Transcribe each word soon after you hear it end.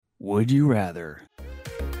Would you rather?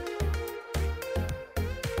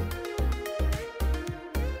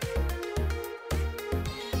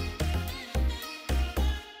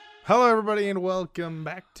 Hello, everybody, and welcome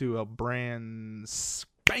back to a brand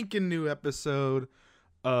spanking new episode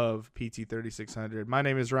of PT 3600. My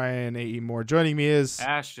name is Ryan A.E. Moore. Joining me is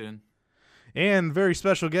Ashton. And very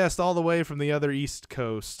special guest all the way from the other East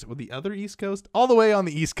Coast. Well, the other East Coast? All the way on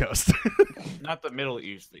the East Coast. Not the Middle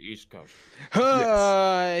East, the East Coast.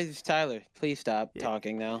 It's Tyler. Please stop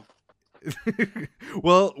talking now.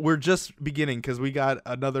 Well, we're just beginning because we got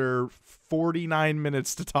another 49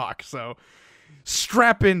 minutes to talk. So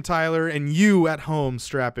strap in, Tyler, and you at home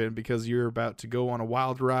strap in because you're about to go on a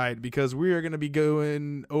wild ride because we are going to be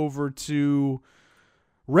going over to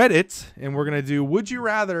Reddit and we're going to do Would You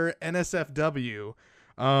Rather NSFW.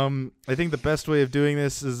 I think the best way of doing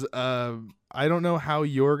this is I don't know how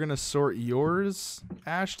you're going to sort yours,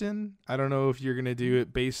 Ashton. I don't know if you're going to do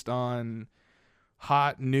it based on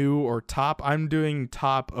hot, new, or top. I'm doing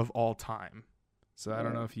top of all time. So I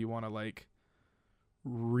don't know if you want to like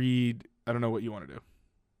read. I don't know what you want to do.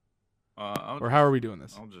 Or how are we doing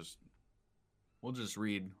this? We'll just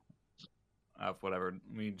read off whatever.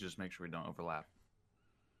 We just make sure we don't overlap.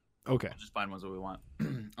 Okay. We'll just find ones that we want.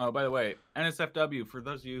 Oh, by the way, NSFW, for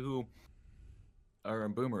those of you who are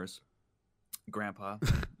boomers, Grandpa,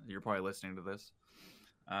 you're probably listening to this.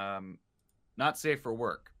 Not safe for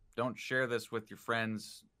work. Don't share this with your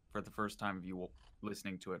friends for the first time of you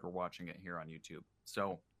listening to it or watching it here on YouTube.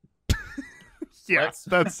 So, yes,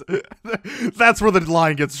 that's where the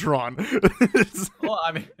line gets drawn. Well,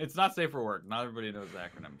 I mean, it's not safe for work. Not everybody knows the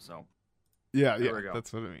acronym, so yeah, there we go.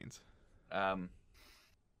 That's what it means.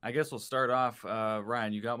 I guess we'll start off.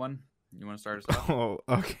 Ryan, you got one? You want to start us off? Oh,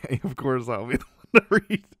 okay. Of course, I'll be the one to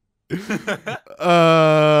read.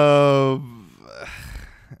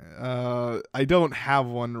 I don't have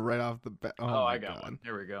one right off the bat. Oh, I got one.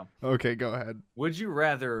 Here we go. Okay, go ahead. Would you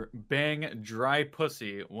rather bang dry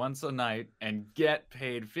pussy once a night and get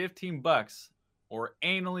paid $15, or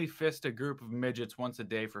anally fist a group of midgets once a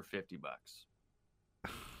day for $50?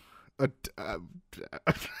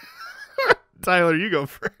 Tyler, you go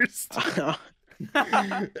first. So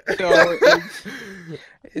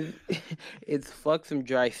it's fuck some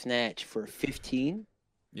dry snatch for 15.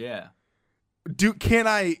 Yeah. Dude, can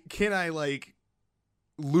I like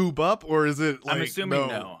lube up, or is it like I'm assuming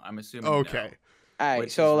no. I'm assuming okay. No. All right,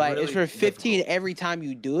 Which so is like really it's for 15 difficult. every time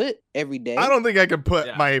you do it every day. I don't think I could put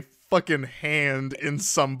Yeah. my fucking hand in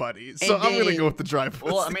somebody, so And I'm gonna then- go with the dry pussy.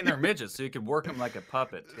 Well, I mean, they're midgets, so you could work them like a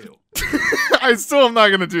puppet, too. I still am not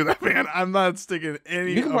gonna do that, man. I'm not sticking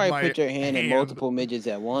any. You can of probably my put your hand in multiple midgets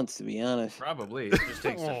at once, to be honest. Probably. It just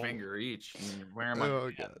takes a Oh. finger each. And you wear them on Oh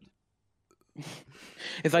your god. hand.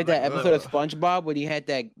 It's like that episode of Ugh. SpongeBob when you had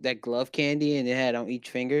that glove candy and it had on each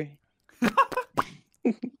finger.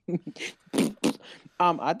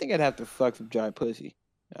 I think I'd have to fuck some dry pussy.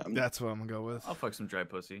 That's what I'm gonna go with. I'll fuck some dry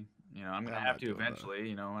pussy. You know, I'm going to I'm have not to doing that. eventually,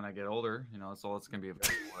 you know, when I get older. You know, that's all it's going to be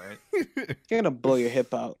available, right? You're gonna blow your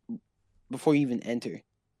hip out before you even enter.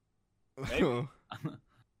 Maybe.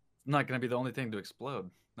 It's not going to be the only thing to explode.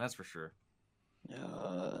 That's for sure.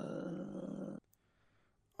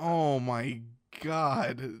 Oh my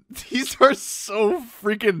god. These are so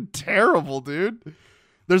freaking terrible, dude.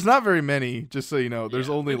 There's not very many, just so you know. There's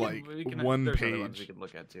Yeah, only we can- one there's other ones we page. could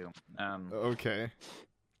look at too. Okay.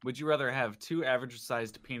 Would you rather have 2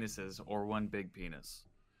 average-sized penises or 1 big penis?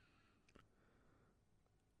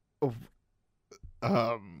 One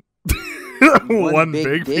One big,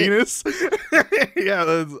 big dick? penis? Yeah,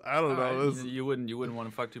 that's, I don't know. Alright, That's, you wouldn't want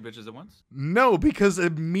to fuck 2 bitches at once? no, because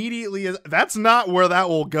immediately that's not where that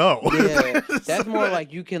will go. Yeah, that's more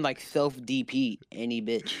like you can like self DP any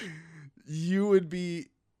bitch. You would be,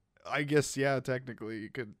 I guess, yeah, technically you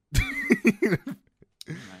could.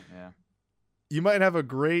 Yeah. You might have a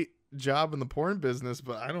great job in the porn business,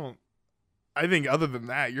 but I think other than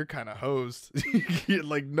that, you're kind of hosed.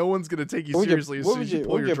 Like, no one's going to take you seriously as soon as you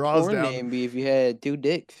pull your drawers porn down. name be if you had 2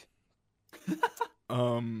 dicks?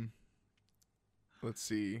 Let's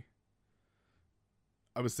see.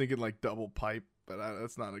 I was thinking like double pipe, but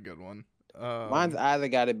that's not a good one. Mine's either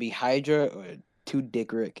got to be Hydra or 2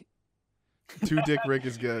 Dick Rick. 2 Dick Rick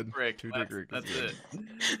is good. Rick, 2 Dick Rick is that's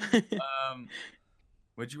good. it.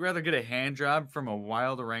 Would you rather get a hand job from a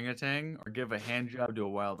wild orangutan or give a hand job to a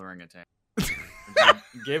wild orangutan?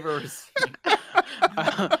 Give or receive?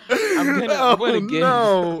 I'm gonna give.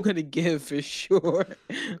 no. I'm gonna give for sure.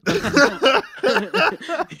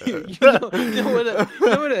 you know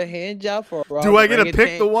what a hand job for? A Do I get to orangutan-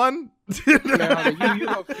 pick the one? No, you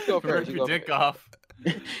go Rip first. You your go dick first. off.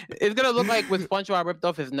 It's gonna look like when SpongeBob ripped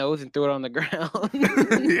off his nose and threw it on the ground.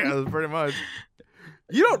 Yeah, pretty much.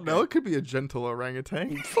 You don't know. It could be a gentle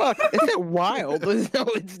orangutan. Fuck, it's wild. No,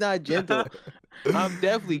 it's not gentle. I'm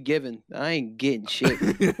definitely giving. I ain't getting shit.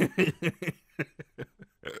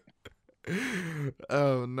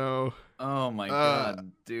 Oh no. Oh my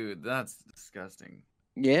god, dude, that's disgusting.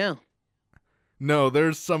 Yeah. No,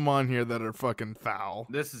 there's some on here that are fucking foul.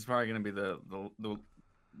 This is probably gonna be the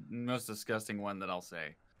most disgusting one that I'll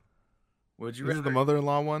say. Would you This is rather the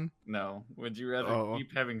mother-in-law one. No. Would you rather Oh.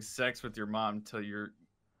 keep having sex with your mom until you're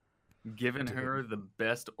giving her the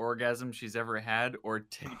best orgasm she's ever had, or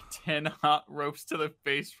take 10 hot ropes to the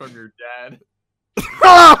face from your dad?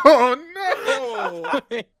 Oh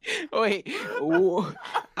no! Wait.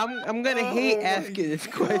 I'm gonna hate Oh my asking this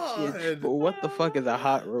question. God. But what the fuck is a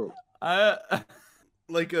hot rope?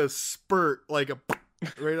 Like a spurt, like a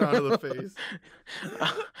right onto the face.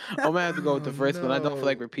 I'm gonna have to go with the Oh, first one. I don't feel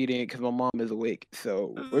like no. repeating it because my mom is awake.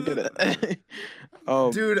 So we're gonna.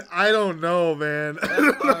 Oh, Dude, I don't know, man.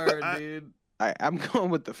 That's hard, dude. I'm going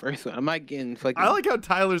with the first one. I'm not getting fucking. I like how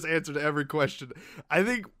Tyler's answered every question. I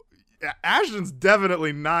think Ashton's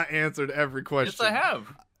definitely not answered every question. Yes, I have.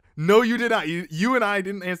 No, you did not. You and I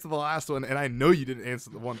didn't answer the last one, and I know you didn't answer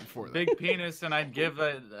the one before that. Big penis, and I'd give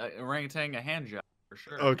a orangutan a hand job for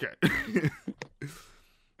sure. Okay. I don't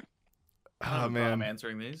Oh have a problem man.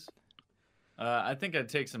 answering these. I think I'd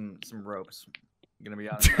take some ropes. I'm gonna be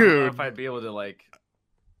honest. I don't know Dude. if I'd be able to like.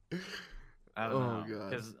 I don't Oh, know, God.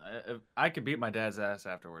 because I could beat my dad's ass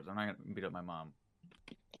afterwards. I'm not gonna beat up my mom.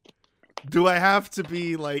 Do I have to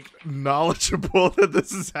be like knowledgeable that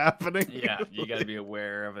this is happening? Yeah, you gotta be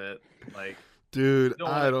aware of it. Like, Dude, you I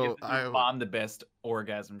wanna don't. give your mom the best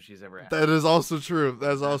orgasm she's ever had. That is also true.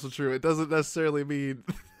 That's also true. It doesn't necessarily mean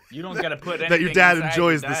You don't gotta put anything that your dad inside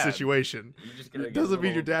enjoys your the dad. situation. You just gotta It get a doesn't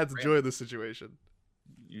mean your little dad's rain. enjoying the situation.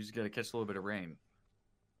 You just gotta catch a little bit of rain.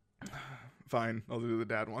 Fine, I'll do the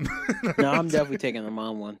dad one. No, I'm definitely taking the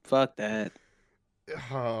mom one. Fuck that.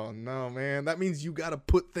 Oh no, man! That means you gotta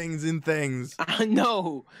put things in things. I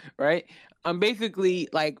know, right? I'm basically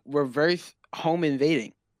like reverse home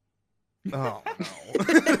invading. Oh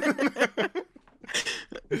no!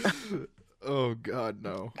 Oh god,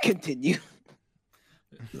 no! Continue.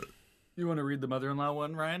 You want to read the mother-in-law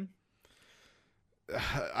one, Ryan?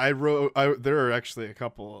 I wrote. There are actually a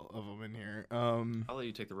couple of them in here. I'll let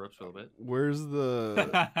you take the ropes for a little Where's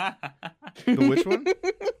the bit. which one?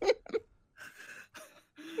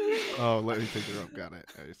 Oh, let me take the rope. Got it.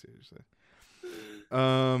 I see what you're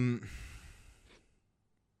saying.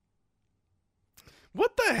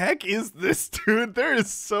 What the heck is this, dude? There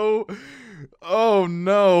is so. Oh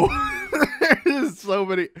no, there is so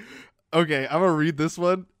many. Okay, I'm gonna read this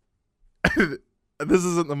one. This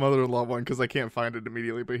isn't the mother-in-law one because I can't find it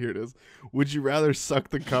immediately, but here it is. Would you rather suck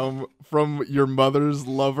the cum from your mother's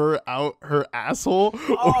lover out her asshole,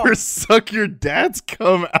 or suck your dad's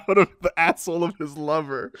cum out of the asshole of his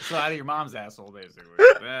lover? So out of your mom's asshole, basically.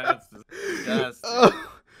 That's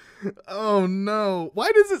Oh no!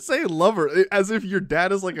 Why does it say lover? As if your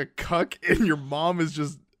dad is like a cuck and your mom is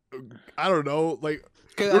just, I don't know, like,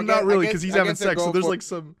 or not really, because he's having sex. So there's like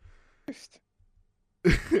some.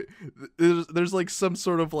 there's like some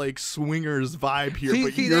sort of like swingers vibe here,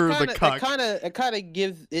 but you're the cuck. It kind of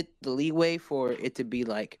gives it the leeway for it to be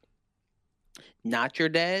like not your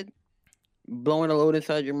dad blowing a load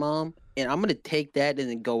inside your mom, and I'm gonna take that and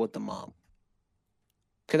then go with the mom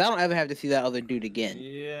because I don't ever have to see that other dude again.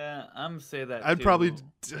 Yeah, I'm say that. I'd too. probably.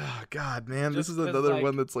 Oh, God, man, this Just is 'cause, another like,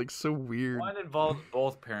 one that's like so weird. One involves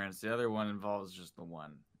both parents. The other one involves just the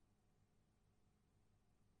one.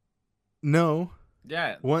 No,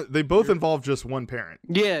 Yeah, one. They both You're- involve just one parent.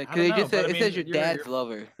 Yeah, I because don't it know, just but says, I it mean, says your you're- dad's you're-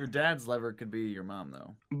 lover. your dad's lover could be your mom,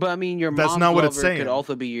 though. But I mean, your That's mom's not what it's lover saying. could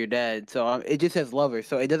also be your dad. So it just says lover,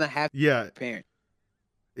 so it doesn't have to Yeah, be parent.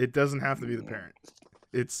 it doesn't have to be the parent.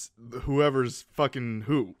 It's whoever's fucking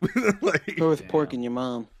who. Like, So it's Damn. porking your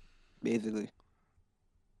mom, basically.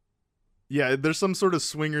 yeah, there's some sort of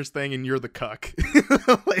swingers thing, and you're the cuck.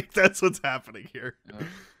 Like, that's what's happening here. Oh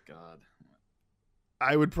God.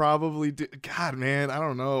 I would probably do. God, man, I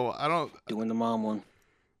don't know. I don't. Doing the mom one.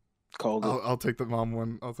 Called it. I'll take the mom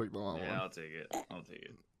one. I'll take the mom Yeah, one. I'll take it. I'll take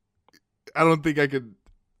it. I don't think I could.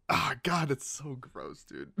 Ah, God, it's so gross,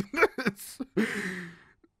 dude. It's...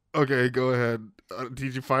 Okay, go ahead.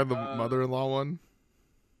 Did you find the mother-in-law one?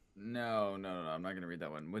 No. I'm not gonna read that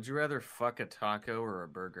one. Would you rather fuck a taco or a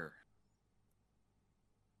burger?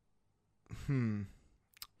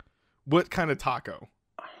 What kind of taco?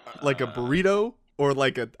 Like a burrito or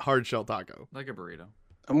like a hard shell taco? Like a burrito.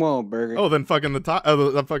 I'm going burger. Oh, then fucking the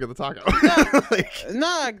taco. I'm fucking the taco. Like,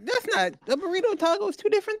 Nah, that's not a burrito taco is two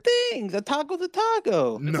different things. A taco's a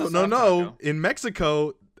taco. no, a no, soft no. taco. In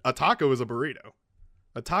Mexico, a taco is a burrito.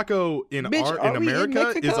 A taco in Bitch, in are we in America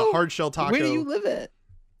is a Mexico? hard shell taco. Where do you live at?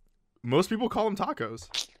 Most people call them tacos.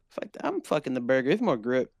 Fuck, I'm fucking the burger. It's more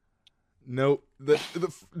grip. Nope.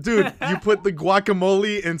 Dude, you put the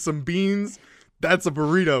guacamole and some beans. That's a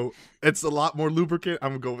burrito. It's a lot more lubricant.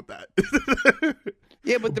 I'm gonna go with that.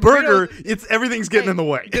 Yeah, but the burger, burrito- it's everything's getting in the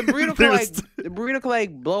way. The burrito can There's-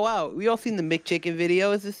 blow out. We all seen the McChicken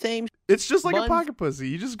video. It's the same. It's just like buns. a pocket pussy.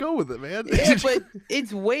 You just go with it, man. Yeah, but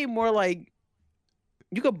it's way more like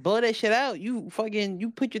you could blow that shit out. You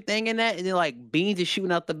put your thing in that, and then like beans are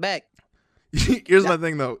shooting out the back. Here's my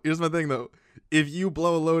thing though. If you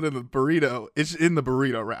blow a load in the burrito, it's in the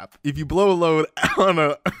burrito wrap. If you blow a load on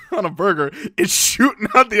a burger, it's shooting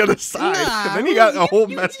out the other side. Nah, And then you got a whole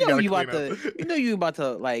you mess know you you gotta about clean up. to, you know you about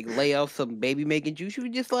to like lay off some baby making juice. You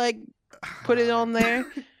would just like put it on there.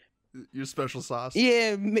 Your special sauce.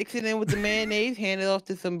 Yeah, mix it in with the mayonnaise. Hand it off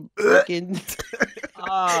to some fucking.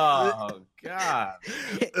 Oh God.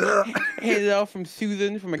 Hand it off from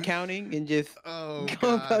Susan from accounting and just Oh,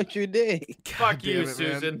 go God. about your day. Fuck damn you, it, man.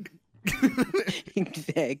 Susan.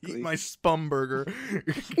 Exactly. Eat my spum burger.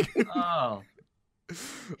 Oh.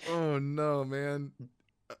 Oh no, man.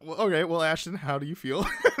 Well, okay, well, Ashton, how do you feel?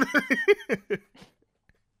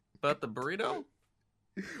 But the burrito?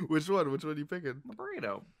 Which one? Which one are you picking? The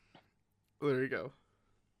burrito. There you go.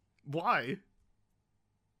 Why?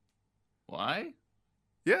 Why?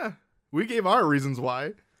 Yeah, we gave our reasons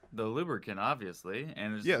why. The lubricant, obviously,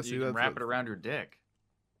 and it's, Yeah, see, you can that's wrap what- it around your dick.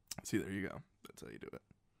 See, there you go. That's how you do it.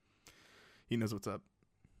 He knows what's up.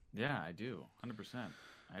 Yeah, I do, 100%.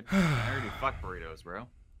 I already fuck burritos, bro.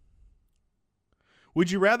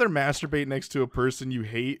 Would you rather masturbate next to a person you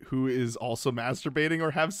hate who is also masturbating,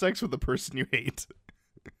 or have sex with the person you hate?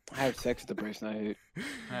 I have sex with the person I hate.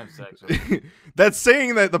 I have sex with That's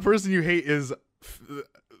saying that the person you hate is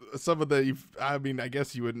some of the. I mean, I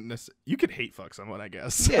guess you wouldn't. You could hate fuck someone, I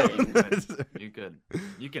guess. Yeah, you could.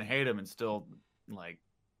 You can hate them and still like.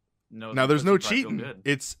 No, Now there's no cheating.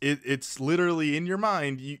 It's literally in your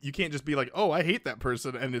mind. You can't just be like, oh, I hate that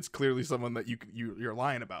person, and it's clearly someone that you're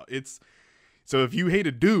lying about. It's so if you hate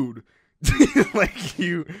a dude, like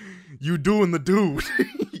you doing the dude.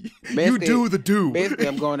 You Basically- do the dude. Basically,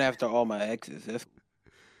 I'm going after all my exes.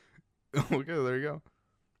 Okay, there you go.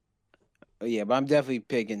 Yeah, but I'm definitely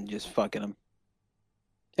picking just fucking them.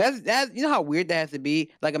 That's you know how weird that has to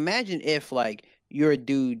be. Like, imagine if like you're a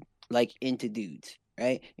dude like into dudes,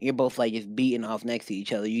 right? And you're both like just beating off next to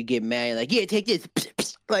each other. You get mad, you're like, yeah, take this.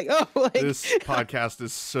 Like, oh, like This podcast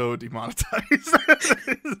is so demonetized.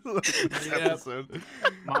 This Yep. episode.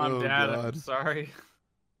 Mom, Oh, Dad, I'm God. sorry.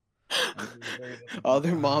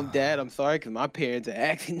 other mom, dad. I'm sorry, because my parents are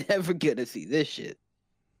actually never gonna see this shit.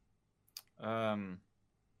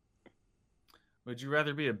 Would you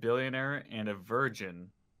rather be a billionaire and a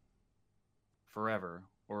virgin forever,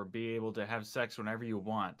 or be able to have sex whenever you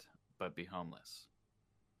want but be homeless?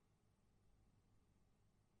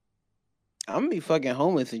 I'm gonna be fucking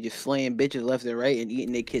homeless and just slaying bitches left and right and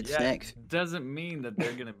eating their kids' Yeah, snacks. doesn't mean that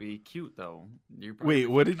they're gonna be cute though. You're probably Wait,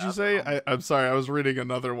 gonna what be did you fucked say? up at home. I'm sorry. I was reading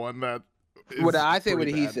another one that. What did is I say? What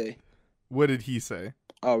pretty did he bad. say? What did he say?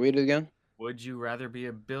 Oh, read it again. Would you rather be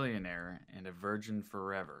a billionaire and a virgin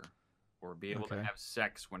forever, or be able Okay. to have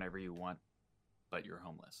sex whenever you want but you're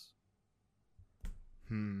homeless?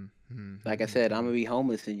 Like I said, I'm gonna be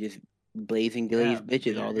homeless and just blazing glazed Yeah,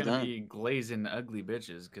 bitches you're all the gonna time. be glazing ugly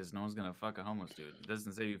bitches because no one's gonna fuck a homeless dude. It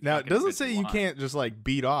doesn't say you. Now it fucking doesn't bitch say you want. can't just like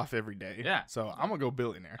beat off every day. Yeah. So I'm gonna go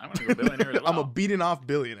billionaire. I'm gonna go billionaire as I'm a well. beating off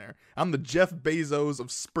billionaire. I'm the Jeff Bezos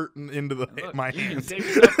of spurting into the Look, my you can hands. save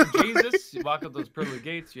yourself for Jesus. You walk up those pearly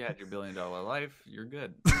gates. You had your $1 billion life. You're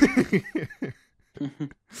good.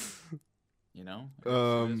 You know,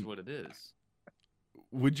 it is what it is.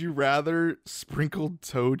 Would you rather sprinkled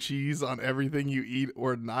toe cheese on everything you eat,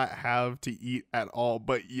 or not have to eat at all,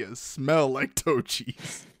 but you smell like toe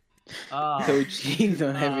cheese? So cheese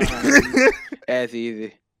on everything. That's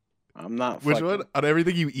easy. I'm not. Which fucking, one? On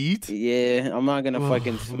everything you eat? Yeah, I'm not gonna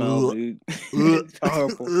fucking smell, dude. Ugh. It's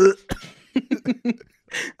horrible.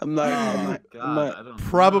 I'm not. I'm Oh not, God, I'm not- I don't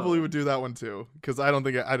Probably know. would do that one too, because I don't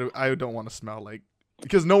think I don't want to smell like,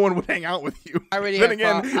 because no one would hang out with you. I already Then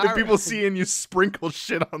have again, if people seeing you sprinkle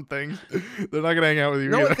shit on things, they're not gonna hang out with you.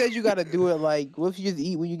 No one either. says you gotta do it. Like, what if you just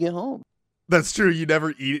eat when you get home? That's true. You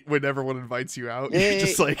never eat when everyone invites you out. You're Yeah,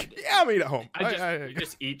 just like, yeah, I'm eating at home. You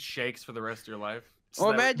just eat shakes for the rest of your life. So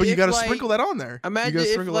Or that- imagine But you if, gotta like, sprinkle that on there. Imagine you gotta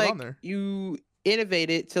if sprinkle that like on there. you innovate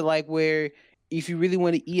it to like where if you really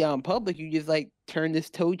want to eat out in public, you just like turn this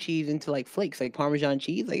toe cheese into like flakes, like Parmesan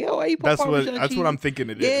cheese. Like, yo, why you put That's Parmesan what cheese? I'm thinking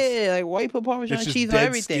it is. Yeah, like why you put Parmesan It's just cheese on dead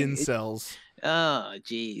everything? skin It's- cells. Oh,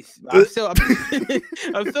 jeez. I'm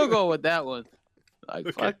still going with that one. Like,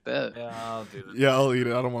 Okay. fuck that. Yeah, I'll do that. Yeah, I'll eat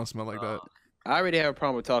it. I don't want to smell like that. I already have a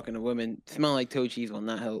problem with talking to women. Smell like toe cheese will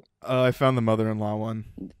not help. I found the mother-in-law one.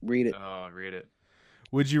 Read it. Oh, read it.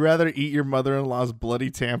 Would you rather eat your mother-in-law's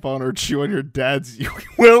bloody tampon or chew on your dad's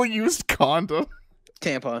well-used condom?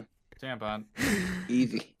 Tampon. Tampon.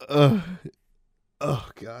 Easy. Oh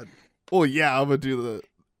God. Oh yeah, I'm gonna do the.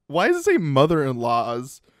 Why does it say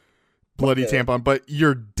mother-in-law's bloody Okay. tampon, but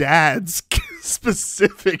your dad's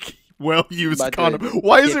specific well-used About to condom?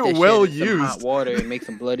 Why is Dip that it shit well in some hot used? water and make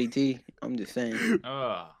some bloody tea. I'm just saying.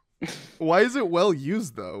 Ugh. Why is it well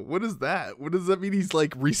used though? What is that? What does that mean? He's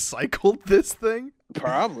like recycled this thing?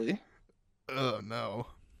 Probably. Oh no.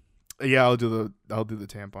 Yeah, I'll do the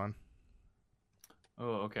tampon.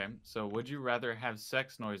 Oh, okay. So, would you rather have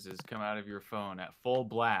sex noises come out of your phone at full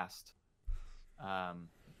blast,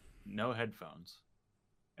 no headphones,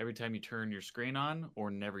 every time you turn your screen on, or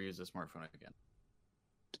never use a smartphone again?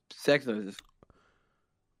 Sex noises.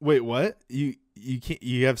 Wait, what? You can't.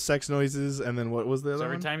 You have sex noises, and then what was the So other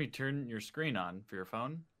every one? time you turn your screen on for your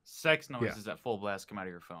phone, sex noises at full blast come out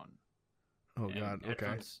of your phone. Oh And God.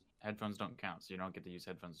 Okay. Headphones don't count, so you don't get to use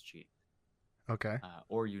headphones to cheat. Okay.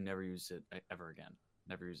 Or you never use it ever again.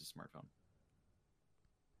 Never use a smartphone.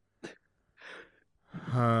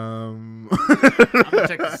 I'm I'm gonna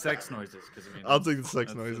check the sex noises because I mean I'll take the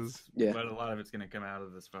sex noises. Yeah. But a lot of it's gonna come out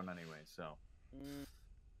of this phone anyway. So,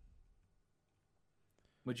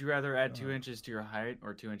 would you rather add 2 inches to your height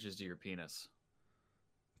or 2 inches to your penis?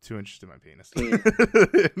 2 inches to my penis. Penis.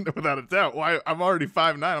 Without a doubt. Why? I'm already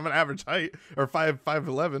 5'9". I'm an average height, or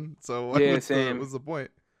 5'11". So Yeah, what's same. what's the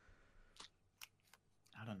point?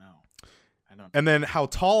 I don't know. I don't. And then how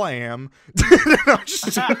tall I am. No, I'm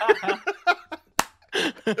just-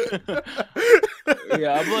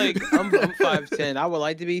 Yeah, I'm 5'10". I would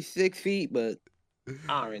like to be 6 feet, but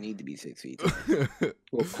I don't really need to be 6 feet.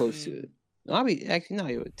 Well, close to it. No, I'll be actually no,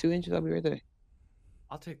 you're 2 inches. I'll be right there.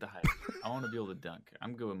 I'll take the height. I want to be able to dunk.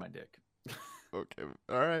 I'm good with my dick. Okay.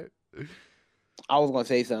 All right. I was gonna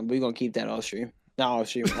say something, but we're gonna keep that off stream. Not off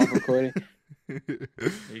stream, off recording. You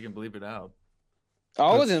can bleep it out. Oh, it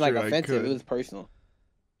That's wasn't like true, I offensive. could. It was personal.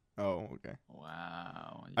 Oh, okay.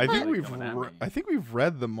 Wow. You I think really we've coming at me. I think we've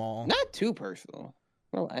read them all. Not too personal.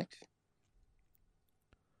 Relax.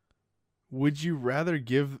 Would you rather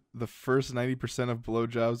give the first 90% of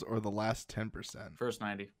blowjobs or the last 10%? First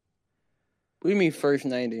 90. What do you mean first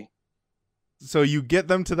 90? So you get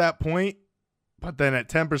them to that point, but then at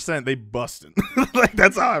 10% they busting. Like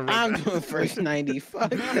that's how I read I'm that. doing first 90.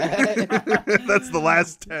 Fuck that. That's the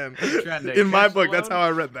last 10. Trying to In my catch the book, that's load? how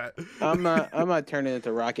I read that. I'm not turning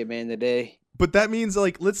into Rocket Man today. But that means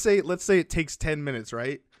like let's say it takes 10 minutes,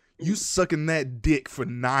 right? You sucking that dick for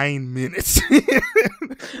 9 minutes.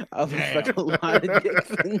 I was Damn. fucking a lot of dicks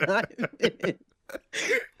for 9 minutes.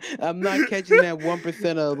 I'm not catching that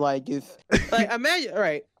 1% of like just like imagine. All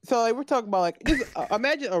right, so like we're talking about like just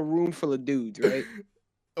imagine a room full of dudes, right?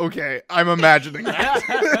 Okay, I'm imagining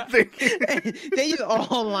that. They just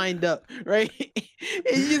all lined up, right?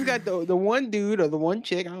 And you just got the one dude or the one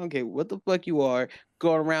chick, I don't care what the fuck you are,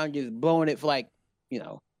 going around just blowing it for like,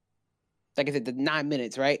 like I said, the 9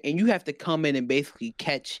 minutes, right? And you have to come in and basically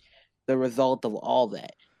catch the result of all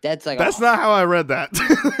that. That's like That's not how I read that.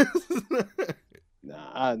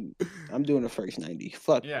 Nah, I'm doing the first 90.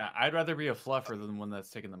 Fuck. Yeah, I'd rather be a fluffer than one that's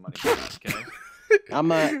taking the money. Okay.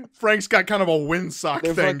 I'm a Frank's got kind of a windsock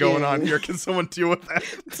They're thing going on fucking- here. Can someone deal with that?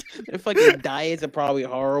 their fucking diets are probably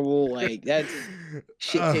horrible. Like that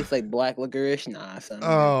shit Ugh. tastes like black licorice. Nah, son.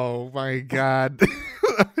 Oh my god.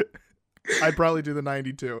 I'd probably do the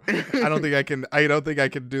 92. I don't think I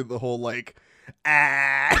can do the whole like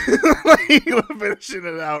like finishing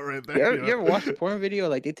it out right there. You ever watch a porn video?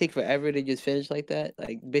 Like they take forever to just finish like that.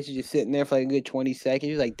 Like bitches just sitting there for like a good 20 seconds.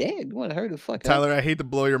 You're like, damn, you want to hurry the fuck up? Tyler, I hate to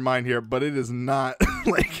blow your mind here, but it is not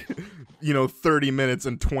like 30 minutes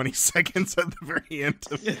and 20 seconds at the very end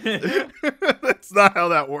of it. That's not how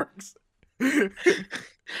that works.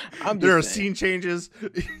 I'm There are just saying. scene changes.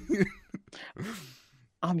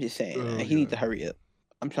 I'm just saying. Oh, he need to God. hurry up.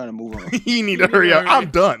 I'm trying to move on. You need to hurry up.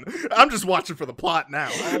 I'm done. I'm just watching for the plot now.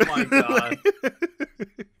 Oh my god.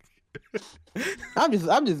 I'm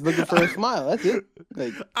just looking for a smile. That's it.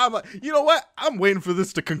 Like You know what? I'm waiting for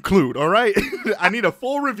this to conclude. All right. I need a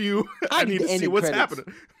full review. I I need need to the see ending what's credits.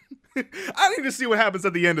 happening. I need to see what happens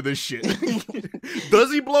at the end of this shit.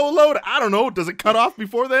 Does he blow a load? I don't know. Does it cut off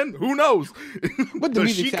before then? Who knows? What the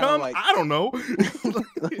Does music she sound come? like? I don't know.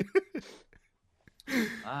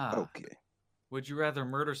 Okay. Would you rather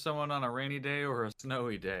murder someone on a rainy day or a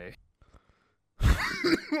snowy day?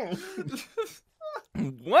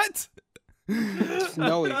 What?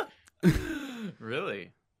 Snowy.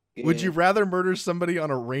 Really? Would Yeah. you rather murder somebody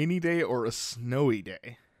on a rainy day or a snowy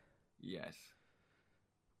day? Yes.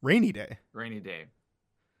 Rainy day. Rainy day.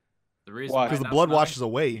 The reason Why? why Because the not blood snowy- washes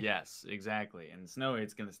away. Yes, exactly. And snowy,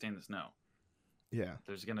 it's gonna stain the snow. Yeah.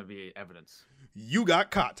 There's gonna be evidence. You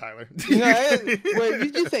got caught, Tyler. Well,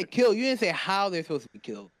 you just said kill. You didn't say how they're supposed to be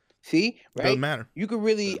killed. See, right? Doesn't matter. You could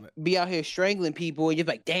really Doesn't be out here strangling people, and you're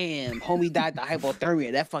like, "Damn, homie died to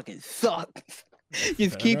hypothermia. That fucking sucks." Just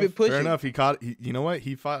Fair keep enough. it pushing. Fair enough. He caught. You know what?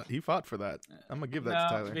 He fought for that. I'm gonna give that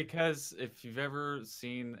to No, Tyler. because if you've ever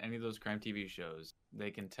seen any of those crime TV shows,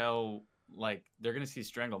 they can tell, like, they're gonna see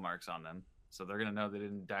strangle marks on them, so they're gonna know they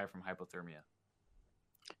didn't die from hypothermia.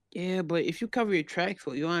 Yeah, but if you cover your tracks,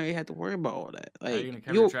 well, you don't really have to worry about all that. How are Like, you gonna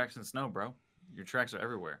cover your tracks in snow, bro? Your tracks are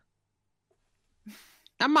everywhere.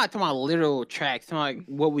 I'm not talking about literal tracks. I'm talking like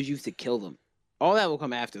what was used to kill them. All that will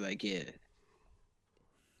come after, like, yeah.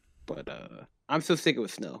 But I'm still sticking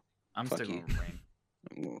with snow. I'm Fuck sticking you. with rain.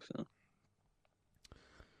 I'm going with snow.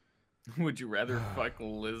 Would you rather fuck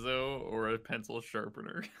Lizzo or a pencil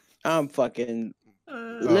sharpener? I'm fucking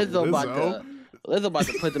Lizzo about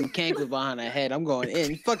to put them cankles behind her head. I'm going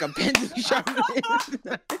in. Fuck a pencil sharpener.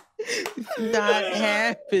 It's not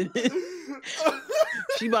happening.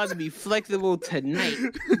 She about to be flexible tonight.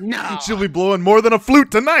 No. She'll be blowing more than a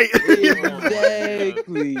flute tonight.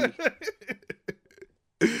 Exactly.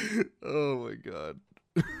 Oh my god.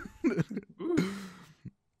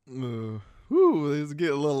 Ooh, it's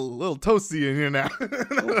getting a little toasty in here now.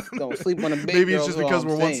 Don't sleep on a big Maybe it's girl, just is all because I'm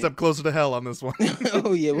we're one saying. step closer to hell on this one.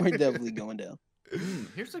 Oh yeah, we're definitely going down.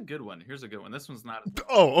 Here's a good one. This one's not.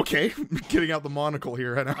 Oh, okay. Getting out the monocle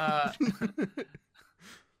here right now.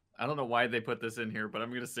 I don't know why they put this in here, but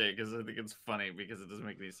I'm gonna say it because I think it's funny because it doesn't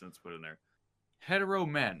make any sense to put in there. Hetero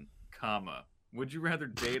men, comma. Would you rather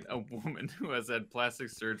date a woman who has had plastic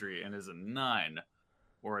surgery and is a 9,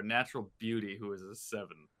 or a natural beauty who is a 7?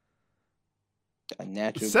 A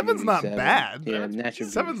natural. Seven's beauty not 7. bad. Yeah, natural.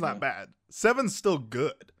 Seven's beauty not bad. 7's still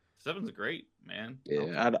good. 7's great, man.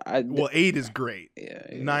 Yeah, I Well, 8 is great. yeah,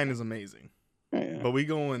 9 is amazing. Yeah. But we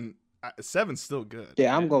going 7's still good.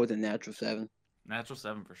 Yeah, I'm going with the natural 7. Natural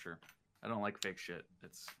 7 for sure. I don't like fake shit.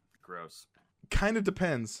 It's gross. Kind of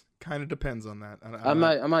depends. Kind of depends on that. I'm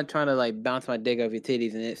not trying to like bounce my dick off your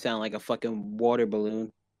titties and it sound like a fucking water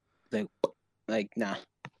balloon. Like nah.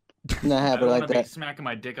 Not I don't happening want like to be that. smacking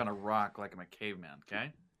my dick on a rock like I'm a caveman.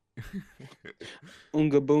 Okay.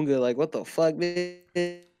 Oonga boonga, like what the fuck, bitch?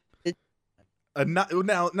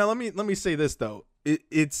 Now let me say this though.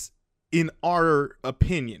 It's in our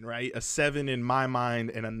opinion, right? A 7 in my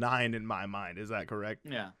mind and a 9 in my mind. Is that correct?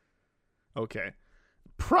 Yeah. Okay.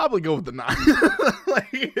 Probably go with the 9. Like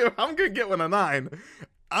if I'm gonna get one a 9,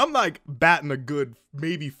 I'm like batting a good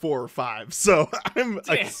maybe 4 or 5. So I'm a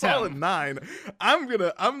Damn. solid 9.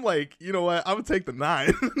 I'm like, you know what? I'm gonna take the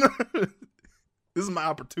 9. This is my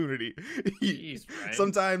opportunity. Jeez, right?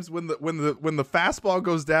 Sometimes when the fastball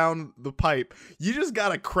goes down the pipe, you just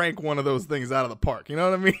gotta crank one of those things out of the park. You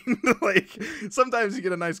know what I mean? Like sometimes you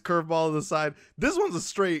get a nice curveball to the side. This one's a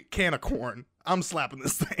straight can of corn. I'm slapping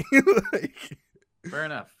this thing. Like, Fair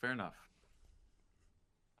enough. Fair enough.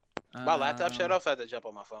 My laptop shut off, so I had to jump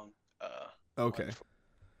on my phone. okay.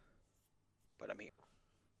 But I mean,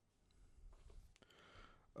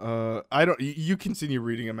 I don't. You continue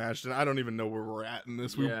reading, Imagine. I don't even know where we're at in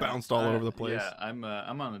this. We bounced all over the place. Yeah, I'm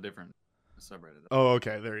on a different subreddit. Oh,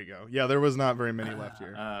 okay. There you go. Yeah, there was not very many left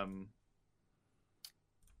here.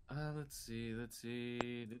 Let's see.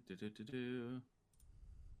 Do.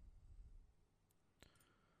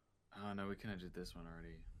 Oh no, we kind of did this one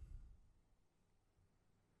already.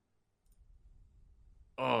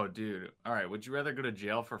 Oh, dude. All right. Would you rather go to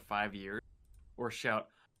jail for 5 years or shout,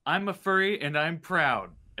 "I'm a furry and I'm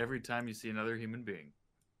proud" every time you see another human being?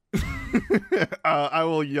 I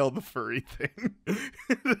will yell the furry thing.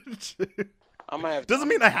 I might have. Doesn't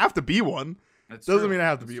mean I have to be one. That's Doesn't true. mean I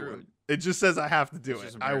have to That's be true. one. It just says I have to do It's it.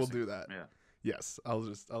 just I will embarrassing. do that. Yeah. Yes, I'll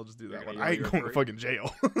just do You're that gonna one. I ain't yell going you're to fucking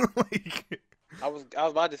jail. Like, I was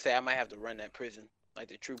about to say I might have to run that prison like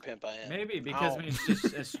the true pimp I am. Maybe because I mean, it's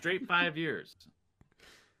just a straight 5 years.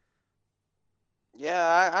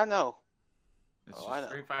 Yeah, I know. It's Oh, I just know.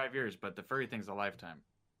 straight 5 years, but the furry thing's a lifetime.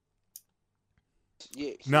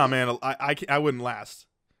 Yeah. nah, man, I wouldn't last.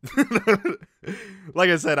 Like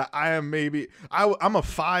I said, I am maybe I'm a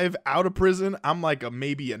 5 out of prison. I'm like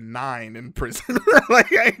maybe a 9 in prison.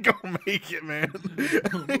 Like I ain't gonna make it, man.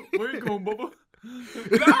 Where you going, Bubba?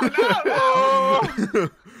 No.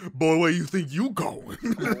 Boy, where you think you going?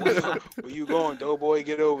 Where you going, doughboy?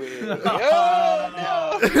 Get over here. Like,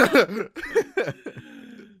 oh, no.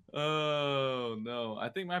 Oh no! I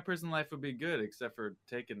think my prison life would be good, except for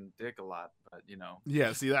taking dick a lot. But you know,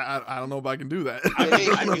 Yeah, see, I don't know if I can do that.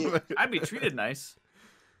 I'd be treated nice.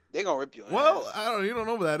 They gonna rip you. Well, you don't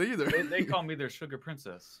know that either. They call me their sugar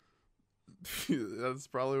princess. That's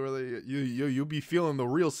probably where you'll be feeling the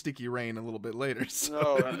real sticky rain a little bit later. So.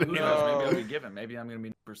 No, Who knows? Maybe I'll be given. Maybe I'm gonna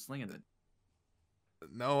be for slinging it.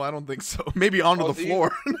 No, I don't think so. Maybe onto the So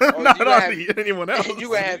floor, you not gonna on anyone else. You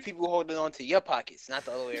gonna have people holding on to your pockets, not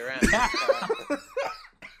the other way around.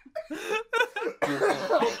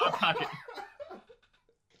 My pocket.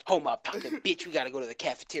 Hold my pocket, bitch. We gotta go to the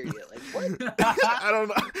cafeteria. Like what?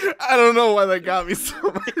 I don't know why that got me so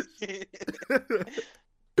much.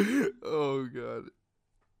 Oh god.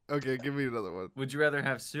 Okay, give me another one. Would you rather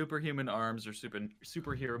have superhuman arms or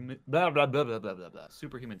superhuman blah blah blah blah blah blah blah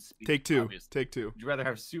superhuman speed? Take two. Obviously. Take two. Would you rather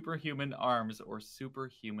have superhuman arms or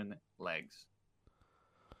superhuman legs?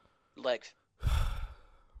 Legs.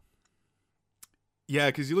 Yeah,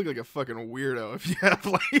 because you look like a fucking weirdo if you have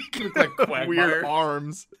like, look like Quagmire. weird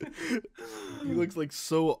arms. He looks like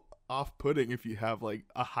so off-putting if you have like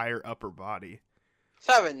a higher upper body. It's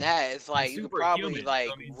not even that. It's like you could probably Superhuman, like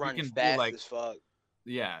so it means you run can do, fast like- as fuck.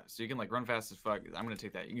 Yeah, so you can like run fast as fuck. I'm gonna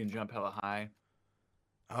take that. You can jump hella high.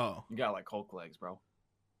 Oh. You got like Hulk legs, bro.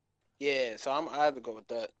 Yeah, so I have to go with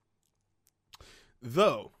that.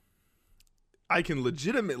 Though, I can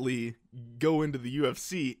legitimately go into the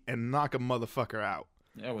UFC and knock a motherfucker out.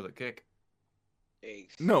 Yeah, with a kick.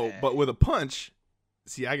 No, but with a punch,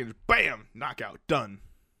 see, I can just bam, knockout, done.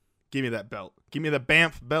 Give me that belt. Give me the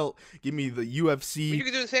Banff belt. Give me the But you UFC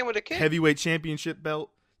can do the same with a kick. heavyweight championship belt.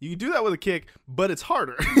 You can do that with a kick, but it's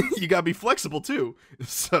harder. You gotta be flexible too.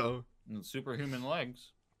 So, And superhuman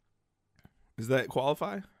legs. does that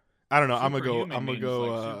qualify? I don't know. I'm gonna Superhuman means, go.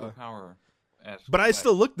 like, superpower-esque But I legs.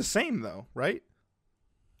 still look the same though, right?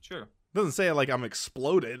 Sure. Doesn't say like I'm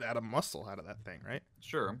exploded out of muscle out of that thing, right?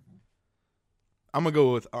 Sure. I'm gonna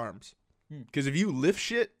go with arms, Hmm. because if you lift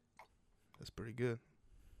shit, that's pretty good.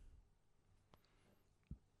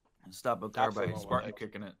 Stop a car by Absolutely. Spartan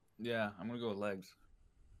kicking it. Yeah, I'm gonna go with legs.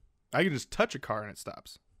 I can just touch a car and it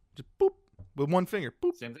stops. Just boop with one finger.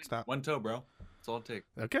 Boop. Same thing. Stop. One toe, bro. That's all it takes.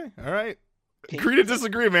 Okay. All right. Can Agree to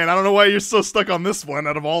disagree, man. I don't know why you're so stuck on this one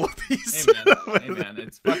out of all of these. Hey man,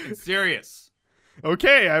 it's fucking serious.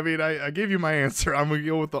 Okay. I mean, I gave you my answer. I'm gonna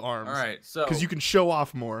go with the arms. All right, so Because you can show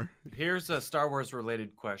off more. here's a Star Wars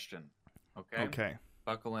related question. Okay. Okay.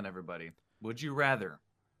 Buckle in, everybody. Would you rather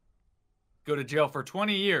go to jail for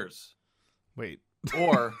 20 years Wait.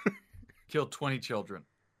 or kill 20 children?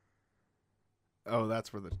 Oh,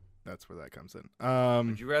 that's where that comes in.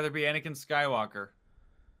 Would you rather be Anakin Skywalker,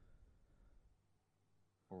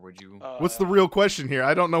 or would you? What's the real question here?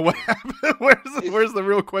 I don't know what happened. Where's the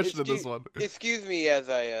real question of this one? Excuse me as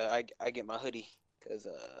I get my hoodie, cause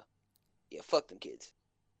yeah, fuck them kids.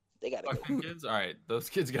 They gotta Fucking go. kids? All right, those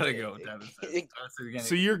kids gotta go. Travis says.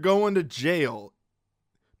 So you're going to jail.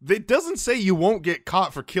 It doesn't say you won't get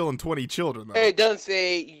caught for killing 20 children, though. Hey, it doesn't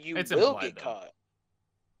say you It's will implied, get though. caught.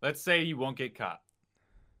 Let's say you won't get caught.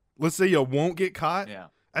 Let's say you won't get caught. Yeah,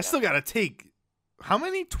 I still got to take, how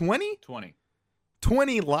many? 20? 20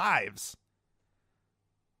 20 lives.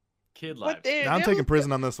 kid But lives. I'm taking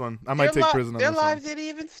prison on this one. I might take prison on Their this one. lives didn't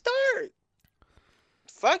even start.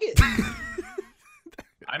 Fuck it.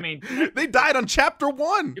 I mean, They died on chapter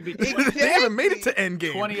 1. could be They haven't made it to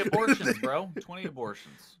endgame. 20 abortions, bro. 20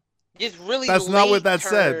 abortions. It's really. That's not what that late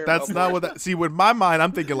said. term That's not what abortion. that. See, with my mind,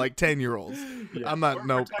 I'm thinking like 10-year-olds. I'm not. We're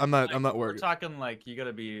Nope. talking I'm not. like- I'm not We're worried. talking like you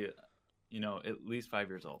gotta be, at least 5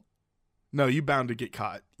 years old. No, you bound to get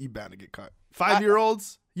caught. You bound to get caught.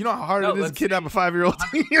 5-year-olds. You know how hard No, it is to let's kidnap say- a 5-year-old.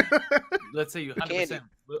 Let's say you Candy. 100%.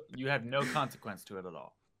 You have no consequence to it at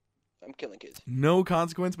all. I'm killing kids. No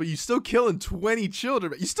consequence, but you still killing 20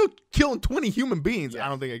 children. You still killing 20 human beings. Yeah. I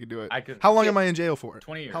don't think I could do it. I could. How long Yeah. am I in jail for?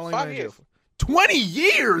 20 years. How long 5 am I in jail years. for? 20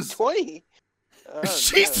 years. 20. Oh,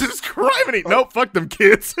 Jesus Christ! Nope, fuck them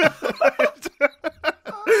kids.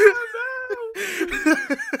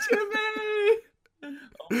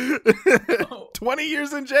 Oh. 20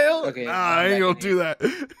 years in jail? Okay, Nah, I ain't gonna do that.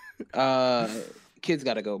 Kids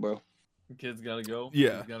gotta go, bro. Kids gotta go. Yeah.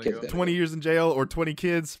 Kids gotta Kids go. gotta 20 years in jail or 20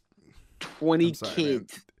 kids. 20 I'm sorry,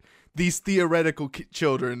 kids. These theoretical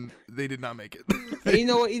children, they did not make it. And you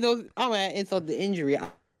know what? I'm gonna insult the injury. I'm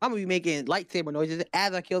gonna be making lightsaber noises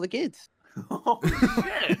as I kill the kids. Oh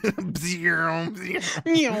shit!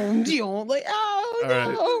 Like, oh All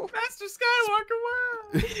right. no. Master Skywalker,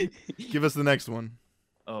 wow! Give us the next one.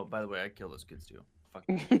 Oh, by the way, I kill those kids too. Fuck.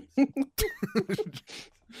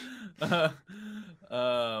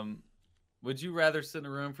 Would you rather sit in a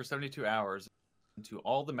room for 72 hours into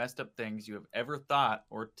all the messed up things you have ever thought,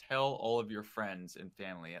 or tell all of your friends and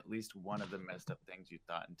family at least one of the messed up things you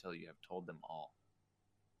thought until you have told them all?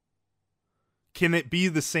 Can it be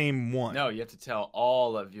the same one? No, you have to tell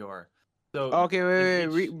all of your. So Okay, wait,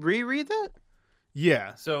 in wait. each- Reread that.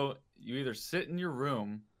 Yeah. So you either sit in your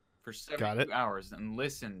room for Got 72 it. hours and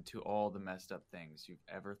listen to all the messed up things you've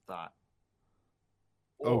ever thought.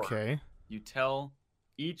 Or Okay. you tell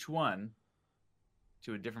each one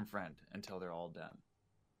to a different friend until they're all done.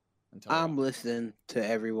 I'm listening to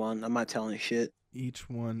everyone. I'm not telling shit. Each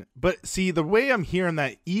one. But see, the way I'm hearing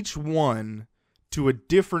that, each one to a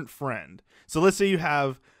different friend. So let's say you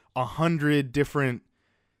have 100 different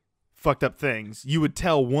fucked up things. You would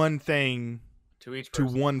tell one thing to each to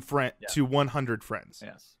person. one friend, Yeah. to 100 friends.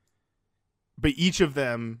 Yes. But each of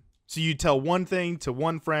them, so you tell one thing to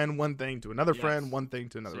one friend, one thing to another Yes. friend, one thing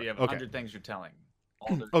to another. So you have okay. 100 things you're telling.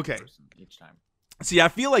 All to Okay. person each time. See, I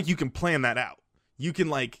feel like you can plan that out. You can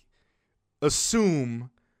like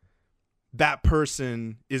assume that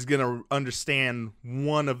person is gonna understand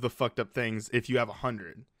one of the fucked up things if you have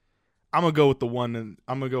 100. I'm gonna go with the one, and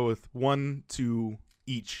I'm gonna go with one to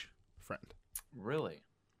each friend Really?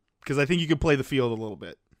 because I think you can play the field a little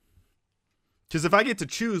bit. Because if I get to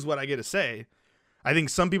choose what I get to say, I think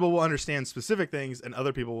some people will understand specific things and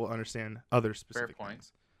other people will understand other specific point.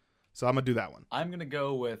 things. So I'm gonna do that one. I'm going to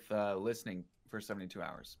go with listening for 72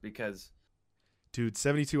 hours because Dude,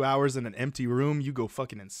 72 hours in an empty room, you go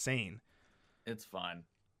fucking insane. it's fun.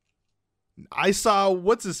 I saw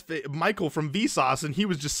Michael from Vsauce, and he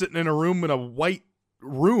was just sitting in a room in a white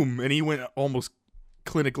room, and he went almost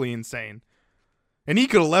clinically insane. And he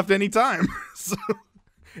could have left any time. So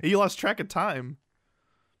he lost track of time.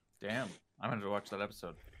 Damn. I'm going to watch that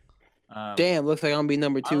episode. Damn, looks like I'm gonna be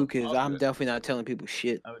number two I'll because do I'm it. definitely not telling people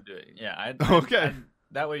shit. I would do it. Yeah. Okay.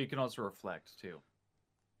 That way you can also reflect too.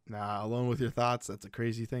 Nah, alone with your thoughts, that's a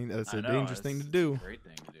crazy thing. That's I a know, dangerous thing to it's do. a great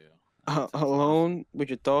thing to do. Sounds Alone with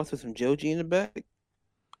your thoughts with some Joji in the back.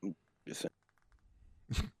 I'm just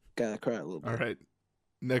saying. Gotta cry a little bit. All right.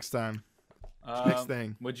 Next time. awesome. Next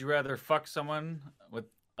thing. Would you rather fuck someone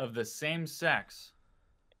of the same sex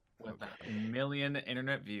with 1 million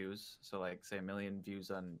internet views? So like say 1 million views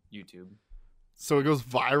on YouTube, So it goes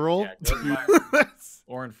viral? Yeah, it goes viral.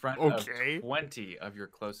 or in front Okay. of 20 of your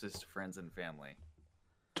closest friends and family?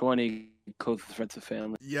 20 closest friends and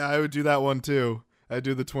family. Yeah, I would do that one too. I'd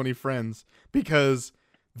do the 20 friends because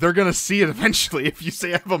they're gonna see it eventually. If you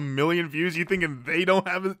say I have 1 million views, you thinking they don't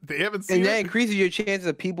have it? They haven't seen And that it. increases your chances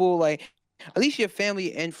of people like at least your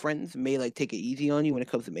family and friends may like take it easy on you when it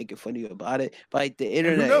comes to making fun of you about it. But like the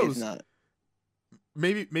internet knows? is not.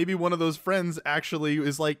 Maybe one of those friends actually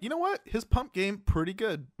is like, you know what? His pump game pretty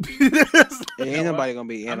good. Ain't what? nobody gonna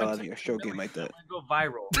be I'm gonna analyzing take your 1 stroke game million, like that. I'm gonna go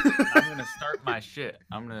viral. I'm gonna start my shit.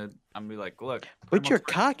 I'm gonna be like, look. But you're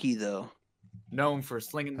Primal cocky though. known for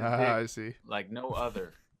slinging the Ah, dick I see. like no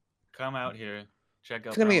other. Come out here, check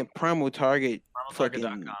out It's gonna be a primal target.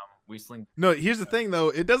 primaltarget.com. We sling. No, here's the thing though.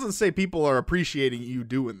 It doesn't say people are appreciating you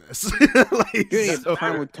doing this. Like, You're gonna Doesn't get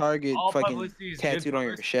primal matter. target All fucking publicity is good tattooed on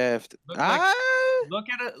your publicity. shaft. Look like- Ah! Look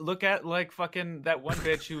at it. Look at like fucking that one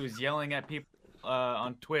bitch who was yelling at people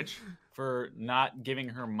on Twitch for not giving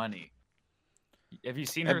her money. Have you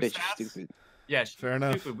seen her That bitch stats? is stupid. Yeah, she's Fair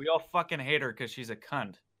enough. stupid. We all fucking hate her because she's a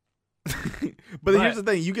cunt. But here's the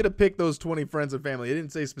thing: you get to pick those 20 friends and family. It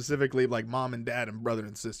didn't say specifically like mom and dad and brother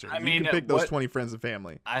and sister. I You mean, can pick those what- 20 friends and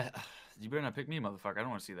family. You better not pick me, motherfucker. I don't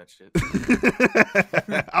want to see that shit.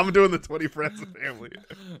 I'm doing the 20 friends and family.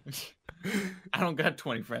 I don't got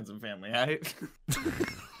 20 friends and family. I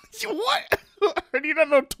What? How do you not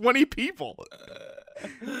know 20 people?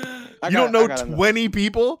 I You don't got- I know got enough. 20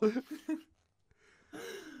 people?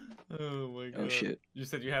 Oh my god. Oh shit. You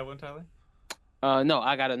said you had one, Tyler? No,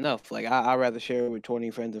 I got enough. Like I'd rather share it with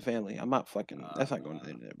 20 friends and family. I'm not fucking. That's not going to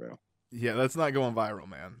the internet, bro. Yeah, that's not going viral,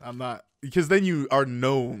 man. I'm not, because then you are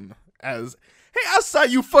known as, hey, I saw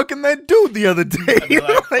you fucking that dude the other day. I'd be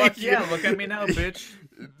like, Like, fuck yeah, look at me now, bitch.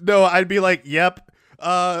 No, I'd be like, yep.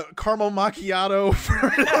 Caramel macchiato.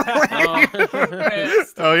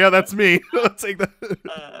 Oh yeah, that's me. I'll take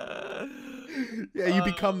that. Yeah, you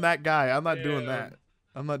become that guy. I'm not doing that.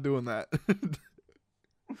 I'm not doing that.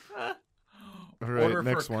 All right, Order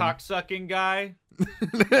next for one. cocksucking guy.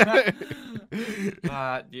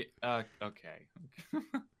 Okay.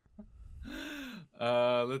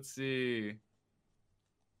 Let's see.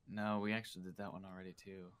 No, we actually did that one already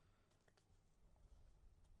too.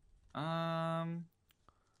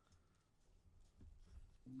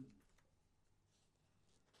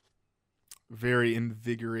 Very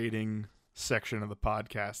invigorating section of the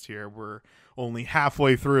podcast here. We're only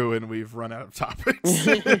halfway through and we've run out of topics.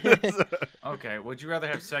 Okay, would you rather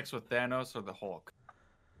have sex with Thanos or the Hulk?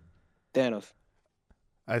 Thanos.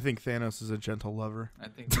 I think Thanos is a gentle lover. I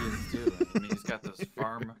think he is too. I mean, he's got those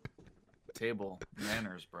farm table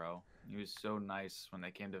manners, bro. He was so nice when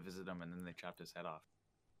they came to visit him, and then they chopped his head off.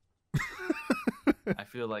 I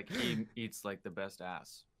feel like he eats like the best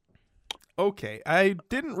ass. Okay, I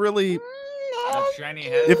didn't really. That shiny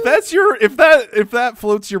head. If that's your, if that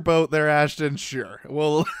floats your boat there, Ashton, sure,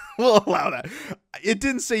 we'll allow that. It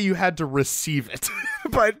didn't say you had to receive it,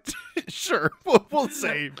 but sure, we'll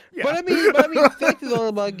say. Yeah. But I mean, sex is all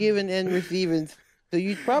about giving and receiving. So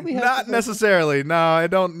you probably have Not to necessarily. No, I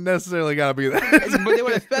don't necessarily gotta be that. But they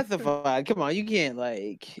would have specified. Come on, you can't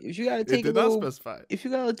like if you gotta It take a did not little. specify. If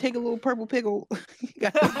you gotta take a little purple pickle, you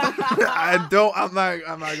gotta- I don't. I'm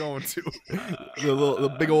not going to.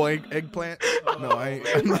 The big old eggplant. No, I ain't.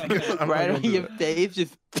 I'm not right gonna on do your that. face,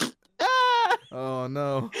 just. Ah! Oh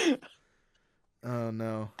no. Oh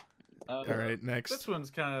no. All right, This next. one's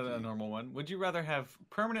kind of a normal one. Would you rather have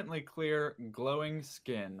permanently clear, glowing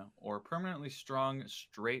skin or permanently strong,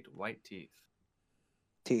 straight, white teeth?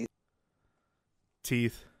 Teeth.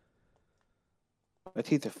 My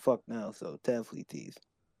teeth are fucked now, so definitely teeth.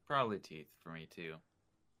 Probably teeth for me too.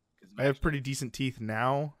 'Cause I have pretty decent teeth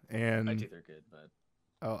now, my and teeth are good, but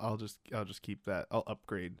I'll just keep that. I'll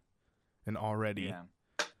upgrade an already yeah.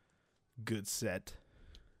 good set.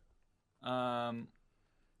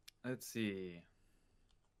 Let's see.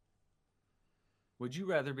 Would you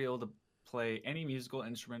rather be able to play any musical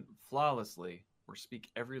instrument flawlessly or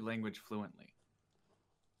speak every language fluently?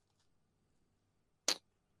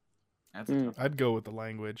 That's a tough I'd go with the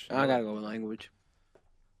language. I gotta go with language.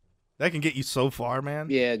 That can get you so far, man.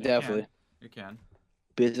 Yeah, can. definitely. You can.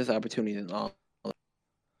 Business opportunities and all.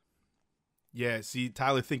 Yeah, see,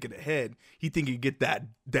 Tyler thinking ahead. He think he get that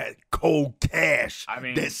cold cash. I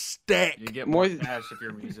mean, that stack. You get More- more cash if you're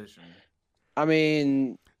a musician. I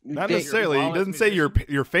mean, you Not think- necessarily. He flawless doesn't say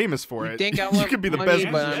you're famous for You it. think I you want could be the money,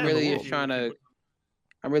 best but musician I'm in really the just world.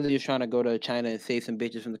 trying to go to China and save some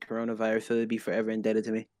bitches from the coronavirus, so they'd be forever indebted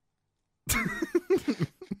to me.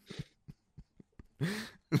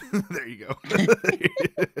 There you go.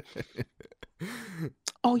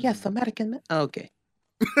 Oh yes, American. Okay.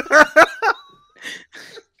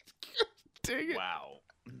 Dang it. Wow.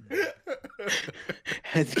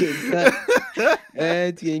 That's getting cut.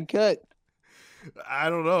 That's getting cut. I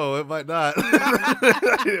don't know. It might not.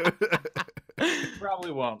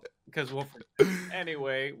 Probably won't, because we'll forget.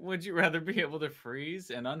 Anyway, would you rather be able to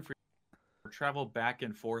freeze and unfreeze or travel back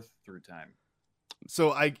and forth through time?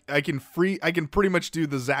 So I can pretty much do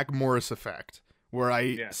the Zach Morris effect, where I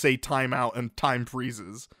Yes. say timeout and time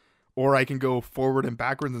freezes, or I can go forward and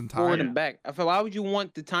backwards in time. Forward and back. I feel. Why would you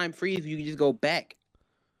want the time freeze if you can just go back?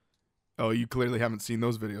 Oh, you clearly haven't seen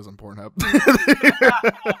those videos on Pornhub.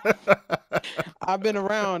 I've been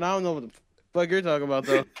around. I don't know what the fuck you're talking about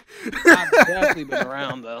though. I've definitely been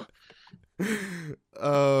around though.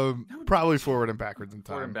 Probably forward and backwards in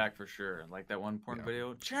Forward and time. back for sure. Like that one porn Yeah.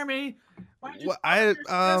 video. Jeremy, why did you What- fuck your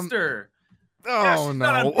I, sister? Yeah, Oh she's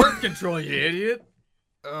not no! on birth control, you idiot.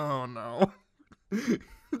 Oh no!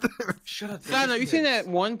 Shut up. I know you seen that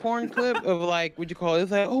one porn clip of like what you call it?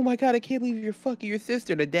 It's like, oh my god, I can't believe you're fucking your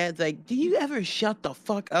sister. The dad's like, do you ever shut the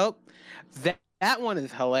fuck up? That one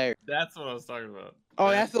is hilarious. That's what I was talking about. Oh,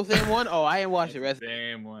 that's the same one. Oh, I ain't watched the rest.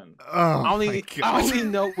 Same one. Oh I only my I God. only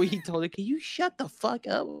know what he told her. Can you shut the fuck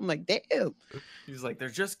up? I'm like, damn. He's like, they're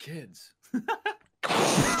just kids.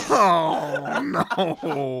 Oh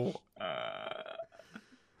no!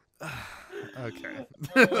 Uh, Okay.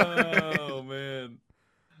 oh man.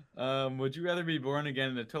 Would you rather be born again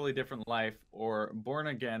in a totally different life or born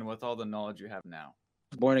again with all the knowledge you have now?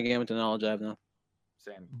 Born again with the knowledge I have now.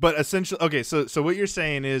 Same. But essentially, okay. So what you're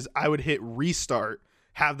saying is, I would hit restart,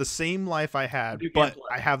 have the same life I had, New game but plus.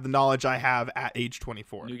 I have the knowledge I have at age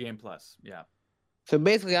 24. New game plus. Yeah. So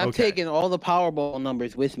basically, I'm Okay. taking all the Powerball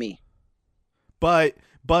numbers with me. But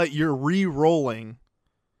you're re-rolling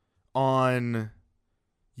on.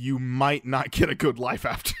 You might not get a good life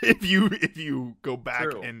after if you go back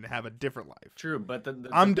True. and have a different life. True, but the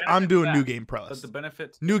I'm benefit doing to New that- Game But Plus. the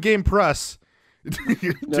benefit, New Game Plus.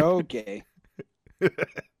 Okay.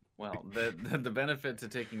 well, the benefit to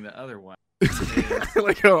taking the other one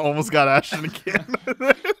Like I almost got Ashton again.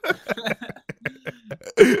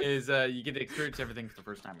 is you get to experience everything for the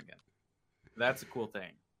first time again. That's a cool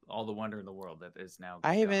thing. All the wonder in the world that is now.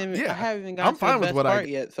 I haven't Yeah, I haven't even I'm gotten to fine the with best what I- part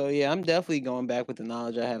yet. So yeah, I'm definitely going back with the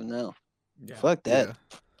knowledge I have now. Yeah. Fuck that.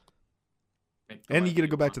 Yeah. Make the And you life get to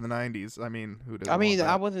go back to want. the 90s. I mean, who doesn't I want mean,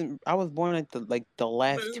 that? I was born at the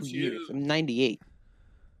last Move 2 years. you. I'm 98.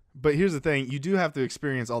 But here's the thing: you do have to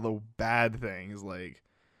experience all the bad things, like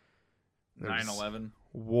there's 9/11.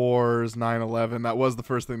 wars, 9/11. That was the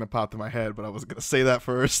first thing that popped in my head, but I was gonna say that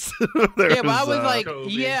first. Yeah, but I was like, Kobe.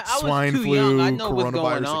 yeah, I was swine too young. I flu, know what's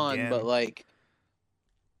going coronavirus on, again. but like,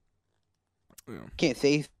 Yeah. can't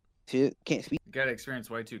say shit. Can't speak. You gotta experience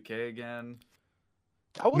Y2K again.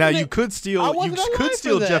 Now you could steal. I You wasn't alive could for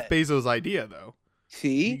steal Jeff that. Bezos' idea, though.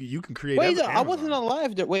 see. You can create. Wait, no, I wasn't Amazon.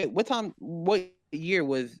 alive. Wait, what time? What year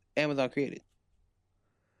was Amazon created?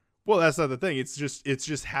 Well, that's not the thing. It's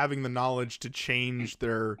just having the knowledge to change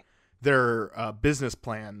their business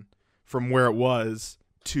plan from where it was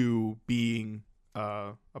to being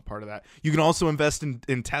a part of that. You can also invest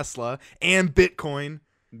in Tesla and Bitcoin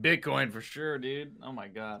Bitcoin for sure, dude. Oh my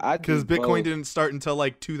god. because Bitcoin didn't start until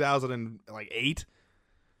like 2008.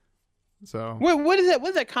 So What is that?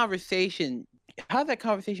 What's that conversation? How's that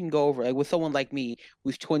conversation go over? Like with someone like me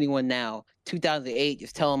who's 21 now, 2008,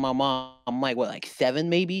 just telling my mom, I'm like, what, like 7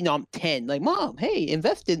 maybe? No, I'm 10. Like, mom, hey,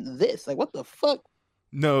 invest in this. Like, what the fuck?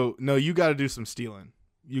 no, you got to do some stealing.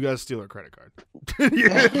 You got to steal her credit card.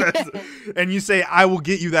 Yeah, and you say, I will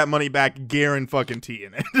get you that money back, guarantee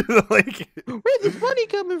in it. Like, Where's this money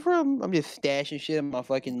coming from? I'm just stashing shit in my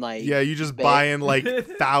fucking like. yeah, you just bed. buying like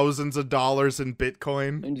thousands of dollars in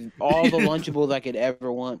Bitcoin. And just all the Lunchables I could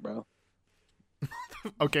ever want, bro.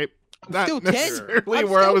 Okay, I'm not still 10. necessarily I'm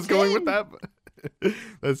where I still was going with 10. that. But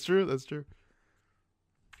that's true. That's true.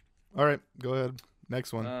 All right, go ahead.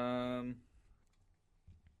 Next one.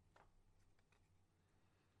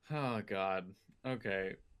 Oh god.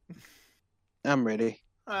 Okay. I'm ready.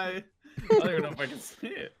 I don't even know if I can say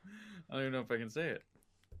it. I don't even know if I can say it.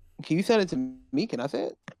 Can you send it to me? Can I say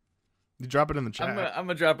it? You drop it in the chat. I'm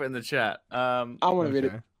gonna drop it in the chat. I want to read it.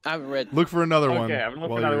 Okay. I haven't read. Look for another one. Okay, I'm gonna look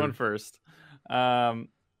for while another you're- one first.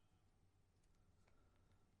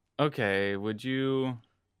 Okay, would you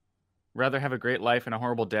rather have a great life and a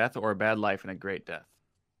horrible death, or a bad life and a great death?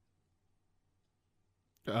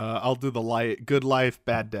 I'll do the good life,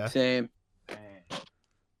 bad death. Same.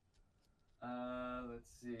 Let's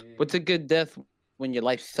see. What's a good death when your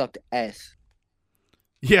life sucked ass?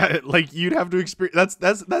 Yeah, like you'd have to experience.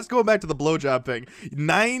 That's going back to the blowjob thing.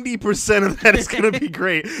 90% of that is gonna be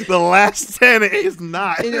great. The last 10 is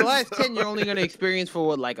not. In the last 10, you're only gonna experience for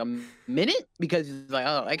what, like a minute? Because it's like,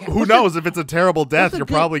 oh, like Who knows if it's a terrible death? a You're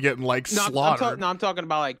good- probably getting like No, slaughtered. I'm talking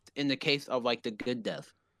about like in the case of like the good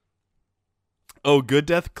death. Oh, good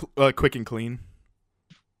death, quick and clean.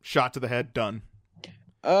 Shot to the head, done.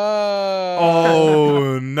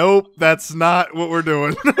 Oh, nope, that's not what we're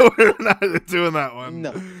doing. We're not doing that one.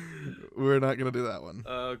 No. We're not gonna do that one.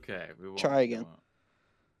 Okay, we won't. Try again.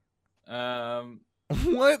 We won't.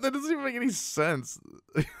 What? That doesn't even make any sense.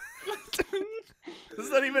 This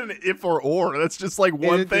is not even an if or. That's just like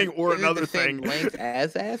one Is it thing the- or is it another the same thing. length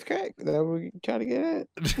as ass crack? Is that what we're trying to get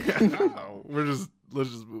at? No, let's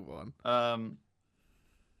just move on.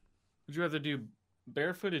 Would you rather do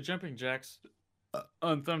barefooted jumping jacks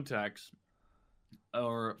on thumbtacks,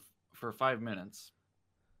 or for 5 minutes,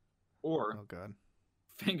 or Oh god.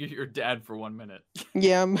 finger your dad for 1 minute?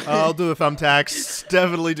 Yeah, I'll do the thumbtacks.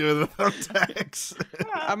 Definitely do the thumbtacks.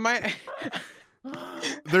 I might.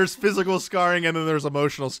 There's physical scarring and then there's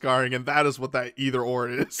emotional scarring, and that is what that either or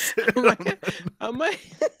is. I might.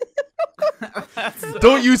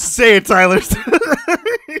 Don't you say it, Tyler.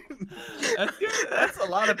 That's a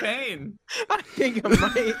lot of pain. I think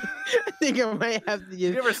I might have to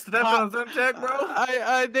You just. ever stepped on a thumbtack, bro?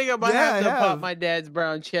 I think I might Yeah, have to I pop have. my dad's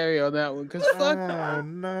brown cherry on that one. Cause fuck. Oh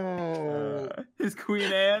no. His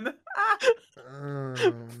Queen Anne. Oh,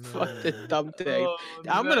 Fuck the no. thumbtack. Oh,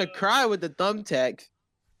 I'm no. gonna cry with the thumbtacks.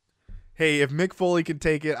 Hey, if Mick Foley can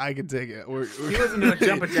take it, I can take it. He wasn't doing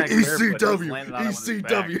jumping jacks barefoot. He was ECW. landing on him with his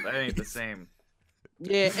back. That ain't the same.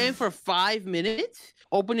 Yeah, and for 5 minutes,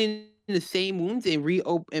 opening the same wounds and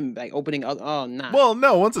reopen, like opening. Oh nah. Well,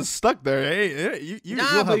 no, once it's stuck there, hey, you'll Nah,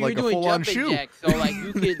 have but like you're a doing full on jumping shoe. jacks, so like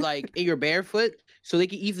you could like in your barefoot, so they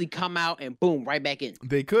could easily come out and boom, right back in.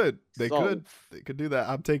 They could So, do that.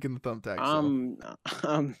 I'm taking the thumbtack.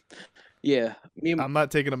 So. Yeah, me and I'm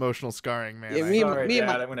not taking emotional scarring, man. Yeah, I- me and- Sorry, me and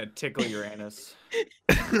Dad. my- I'm gonna tickle your anus.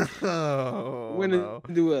 Oh, we're gonna no.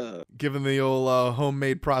 do a Giving the old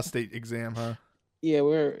homemade prostate exam, huh?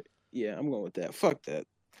 I'm going with that. Fuck that.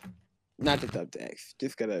 Not the thumbtacks.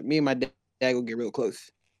 Just gotta me and my dad will get real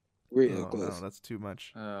close. Real Oh, close. no, that's too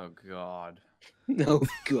much. Oh God. No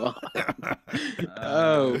god. Uh,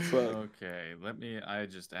 Oh, fuck. Okay, I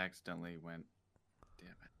just accidentally went. Damn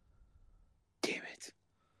it. Damn it.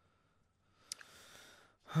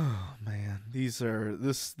 Oh man, this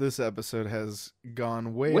episode has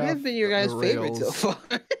gone way What off has been your the guys' favorite so rails. far?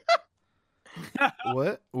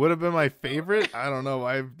 What would have been my favorite? I don't know.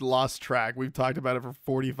 I've lost track. We've talked about it for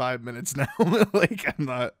 45 minutes now. Like I'm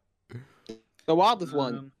not. The wildest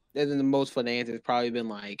one, Um, that's been the most fun answer, has probably been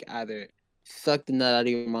like either suck the nut out of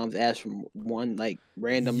your mom's ass from one like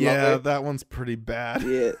random Yeah, lover. that one's pretty bad.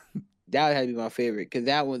 Yeah, that would have to be my favorite because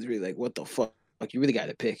that one's really like, what the fuck? Like, you really got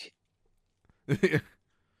to pick.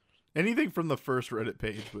 Anything from the first Reddit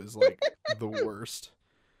page was like the worst.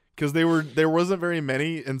 Because there wasn't very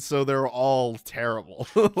many, and so they're all terrible.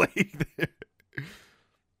 Like,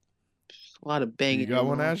 A lot of banging. you got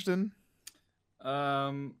one, your mom. Ashton?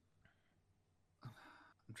 I'm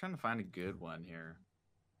trying to find a good one here.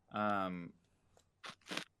 I'm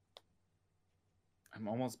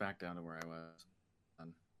almost back down to where I was.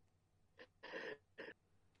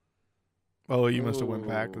 Oh, you must have went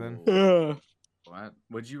back then. Ooh. What?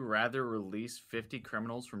 Would you rather release 50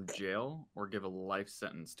 criminals from jail or give a life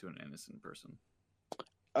sentence to an innocent person?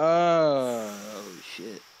 Oh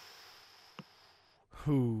shit!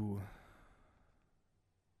 Who?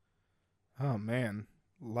 Oh man,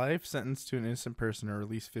 life sentence to an innocent person or at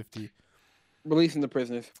least 50. Releasing the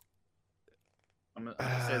prisoners. I'm gonna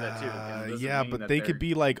say that too. because it doesn't Yeah, mean but that they they're- could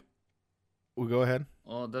be like. Well, go ahead.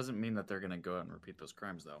 Well, it doesn't mean that they're gonna go out and repeat those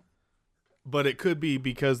crimes, though. But it could be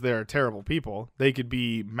because they're terrible people. They could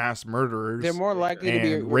be mass murderers. They're more likely to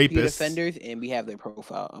be and repeat rapists. offenders, and we have their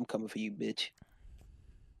profile. I'm coming for you, bitch.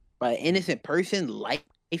 By an innocent person, life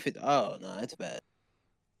is no, that's bad.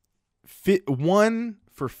 Fit 1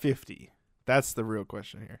 for 50. That's the real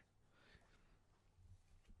question here.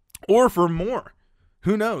 Or for more.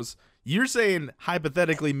 Who knows? You're saying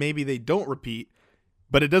hypothetically maybe they don't repeat,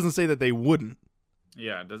 but it doesn't say that they wouldn't.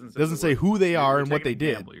 Yeah, it doesn't say, Doesn't say who they are and what they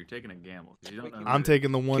did. You're taking a gamble. 'cause You don't know who I'm it is.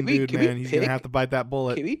 taking the one Can we- dude, can we man. He's gonna pick? have to bite that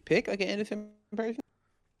bullet. Can we pick like an innocent person?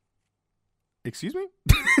 Excuse me?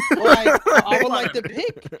 Like, I would like to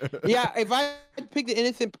pick. Yeah, if I pick the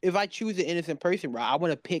innocent, if I choose the innocent person, right, I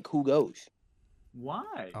want to pick who goes.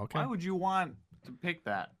 Why? Okay. Why would you want to pick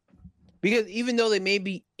that? Because even though they may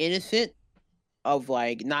be innocent of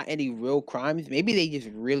like not any real crimes, maybe they just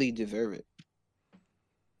really deserve it.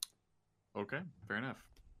 Okay, fair enough.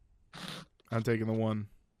 I'm taking the one.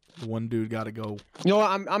 The one dude got to go. You know what?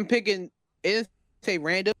 I'm picking. It didn't say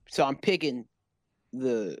random, so I'm picking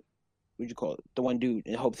the what you call it, the one dude,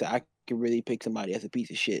 in hopes that I can really pick somebody that's a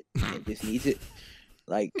piece of shit and just needs it.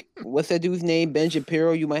 Like, what's that dude's name? Ben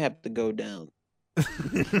Shapiro. You might have to go down.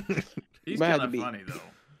 He's Might have kind to of be- funny though.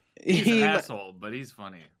 He's an He, might, asshole, but he's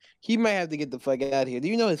funny. he might have to get the fuck out of here. Do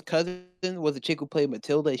you know his cousin was a chick who played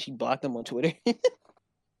Matilda? And she blocked him on Twitter.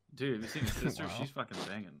 Dude, have you seen his sister? Wow. She's fucking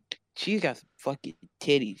banging. She's got some fucking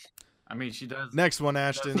titties. I mean, she does. Next one,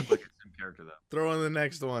 Does Ashton. look like the same character though. Throw in the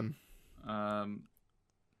next one.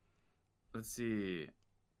 Let's see.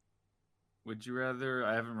 Would you rather?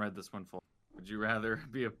 I haven't read this one full. Would you rather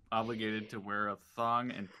be obligated to wear a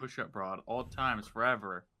thong and push-up bra at all times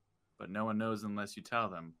forever, but no one knows unless you tell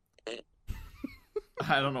them?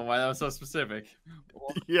 I don't know why that was so specific.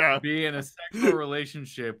 Or Yeah. be in a sexual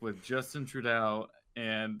relationship with Justin Trudeau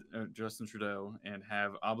and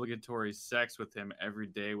have obligatory sex with him every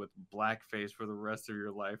day with blackface for the rest of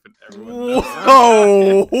your life, and everyone knows.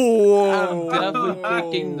 Whoa! I'm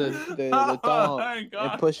definitely picking the thong my and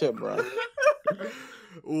God. push up, bro.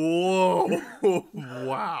 Whoa!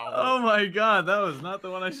 Wow! Oh my God, that was not the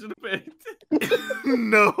one I should have picked.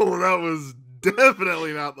 No, that was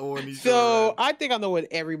definitely not the one you should So have I think I know what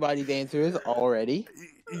everybody's answer is already.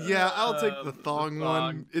 read. Yeah, I'll take the The thong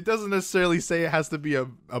one. thong. It doesn't necessarily say it has to be a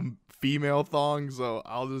female thong, so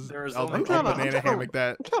I'll There's I'll only banana one. I'm tryna- hammock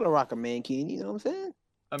that. I'm trying to rock a mankini, you know what I'm saying?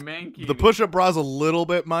 A mankini. The push-up bra's a little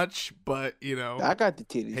bit much, but you know. I got the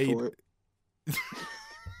titties Hey, for it.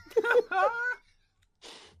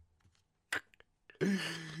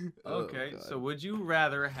 Okay, Oh, so God. would you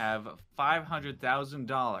rather have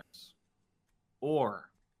 $500,000 or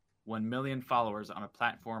 1 million followers on a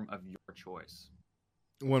platform of your choice?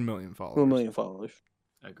 1 million followers. 1 million followers.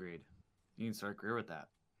 Agreed. You can start agree with that.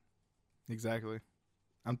 Exactly.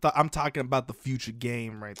 I'm talking about the future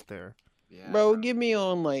game right there. Yeah. Bro, get me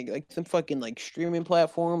on like some fucking like streaming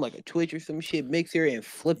platform, like a Twitch or some shit, Mixer, and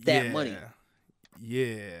flip that money.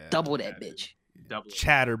 Yeah. Double that bitch. Double.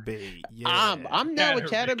 Chatterbait. Yeah. I'm down with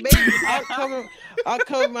Chatterbait. Chatterbait. I'll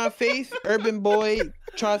cover my face. Urban Boy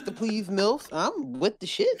tries to please MILFs. I'm with the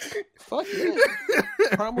shit. Fuck yeah.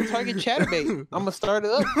 Primal Target Chatterbait. I'm gonna start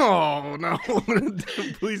it up. Oh no!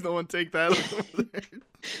 Please, no one take that. Over there.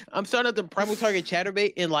 I'm starting up the Primal Target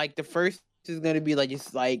Chatterbait, and like the first is gonna be like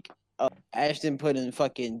just like Ashton putting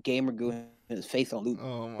fucking Gamer Goo his face on loop.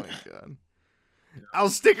 Oh my god. I'll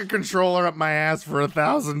stick a controller up my ass for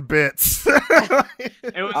 1,000 bits. It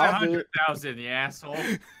was I'll do it. 100,000, you asshole.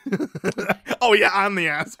 Oh yeah, I'm the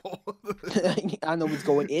asshole. I know what's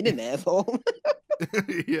going in an asshole.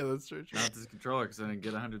 Yeah, that's true. Not this controller because I didn't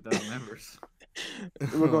get 100,000 members.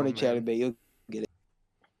 We're going Oh, to chat a man. bit. You'll...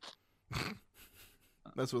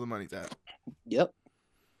 That's where the money's at. Yep.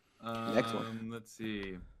 Next one. Let's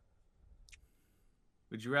see.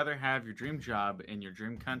 Would you rather have your dream job in your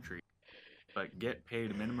dream country, but get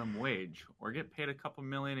paid minimum wage, or get paid a couple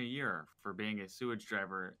million a year for being a sewage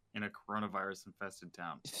driver in a coronavirus-infested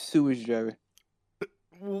town? Sewage driver.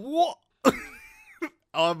 What?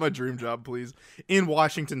 I'll have my dream job, please, in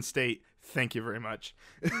Washington State. Thank you very much.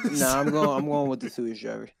 Nah, I'm going with the sewage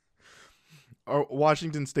driver. Our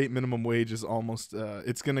Washington State minimum wage is almost.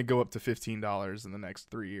 It's gonna go up to $15 in the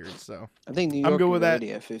next 3 years. So I think New I'm York good is with that.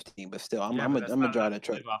 already at 15, but still, I'm Yeah, I'm but that's gonna not drive enough that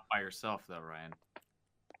to truck. live off by yourself, though, Ryan.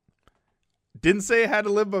 didn't say I had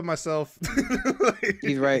to live by myself.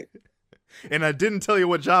 He's right. And I didn't tell you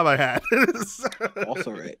what job I had.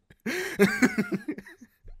 Also right.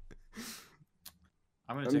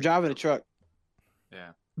 I'm I'm driving a truck.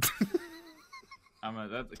 Yeah.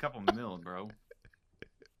 That's a couple mil, bro.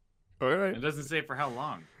 All right. It doesn't say for how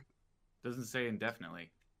long. It doesn't say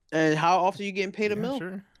indefinitely. And how often are you getting paid a Yeah, mil?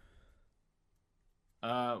 sure.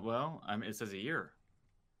 Well, it says a year.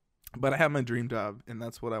 But I have my dream job, and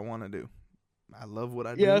that's what I want to do. I love what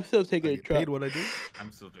I do. Yeah, I'm still I taking a get truck. paid what I do.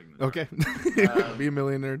 I'm still taking the Okay. Be a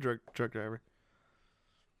millionaire truck driver.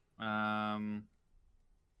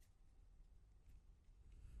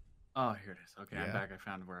 Oh, here it is. Okay, I'm Yeah. back. I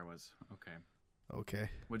found where I was. Okay. Okay.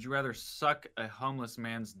 Would you rather suck a homeless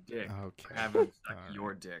man's dick Okay. or have him suck Alright.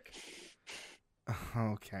 your dick?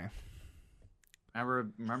 Okay.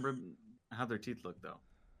 Remember how their teeth look, though.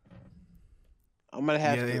 I'm gonna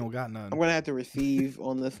have Yeah, they to. ain't got none. I'm gonna have to receive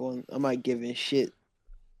on this one. I'm not giving shit.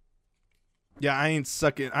 Yeah, I ain't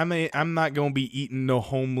sucking. I'm not gonna be eating no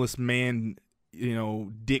homeless man,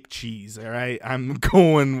 dick cheese. All right, I'm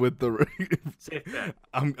going with the. Safe bet.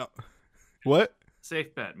 I'm. What?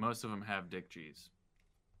 Safe bet. Most of them have dick cheese.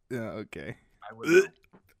 Yeah. Okay. I would know.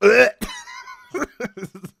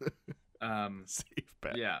 Safe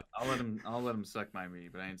bet. Yeah, I'll let him suck my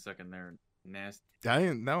meat, but I ain't sucking their nasty, I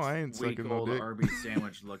ain't weak sucking no old dick. Arby's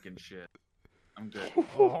sandwich looking shit. I'm good.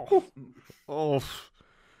 Oh,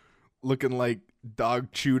 looking like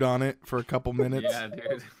dog chewed on it for a couple minutes. Yeah,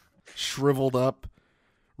 dude. Shriveled up,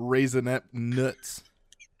 raisinette nuts.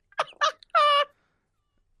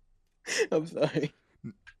 I'm sorry.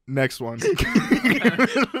 Next one.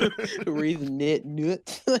 Reason net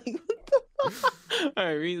nuts. Like, what the fuck? All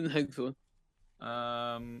right, read the next one.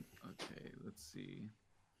 Okay, let's see.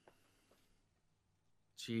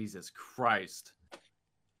 Jesus Christ.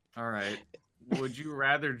 All right. Would you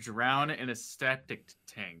rather drown in a septic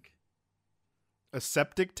tank A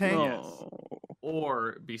septic tank? No.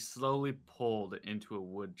 or be slowly pulled into a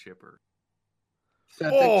wood chipper?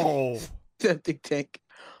 Septic, Oh, septic tank.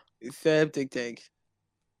 Septic tank.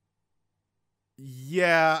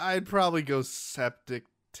 yeah. I'd probably go septic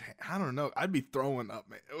tank. I don't know. I'd be throwing up,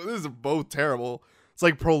 man. This is both terrible. It's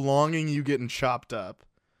like prolonging you getting chopped up,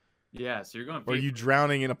 Yeah, so you're going or feet you first.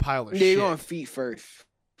 drowning in a pile of Yeah, shit. you're going feet first.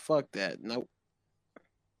 Fuck that. Nope.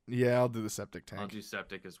 Yeah, I'll do the septic I'll tank. do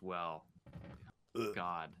septic as well. Ugh.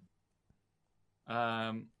 God.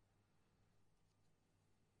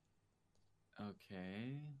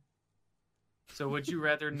 Okay. So would you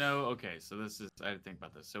rather know? Okay, so I had to think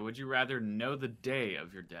about this. So would you rather know the day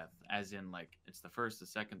of your death, as in like it's the 1st, the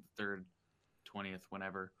 2nd, the 3rd, 20th,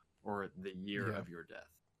 whenever, or the year Yeah. of your death?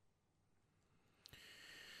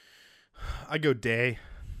 I go day.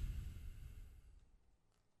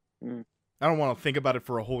 Mm. I don't want to think about it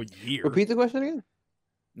for a whole year. Repeat the question again.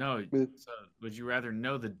 No. With- So would you rather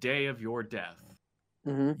know the day of your death?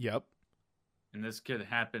 Mm-hmm. Yep. And this could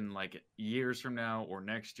happen like years from now, or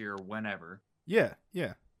next year, or whenever, Yeah.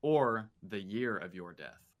 Yeah. or the year of your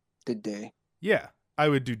death. The day. Yeah. I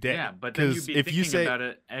would do day. Yeah, but then you'd 'Cause be if thinking you say, about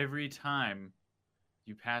it every time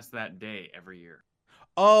you pass that day every year.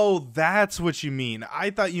 oh, that's what you mean. I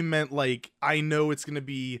thought you meant like I know it's gonna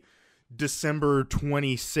be December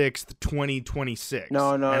 26th, 2026.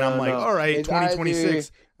 No, And I'm like, no. all right, It's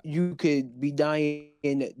 2026. You could be dying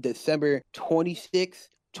in December 26,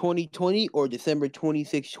 2020 or December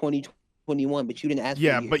 26, 2021, but you didn't ask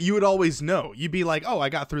Yeah, for the year. but you would always know. You'd be like, oh, I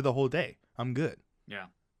got through the whole day. I'm good. Yeah.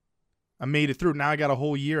 I made it through. Now I got a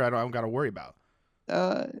whole year I don't got to worry about.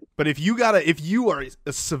 Uh, But if you are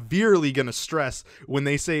severely gonna stress when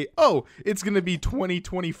they say, "Oh, it's gonna be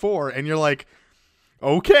 2024," and you're like,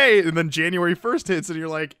 Okay, and then January 1st hits, and you're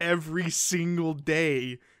like, every single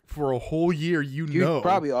day for a whole year, you know.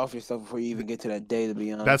 probably off yourself before you even get to that day. To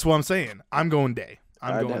be honest, That's what I'm saying. I'm going day.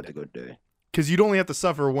 I'm I'd going have day. to go day. Because you'd only have to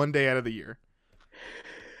suffer one day out of the year.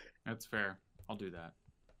 That's fair. I'll do that.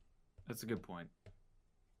 That's a good point.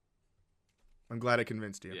 I'm glad I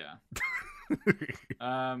convinced you.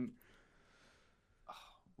 Yeah.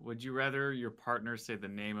 Would you rather your partner say the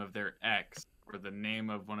name of their ex or the name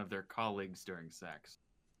of one of their colleagues during sex?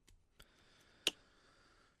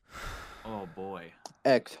 Oh boy.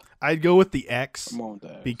 X. I'd go with the X I'm on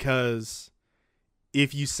that. because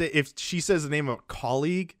if she says the name of a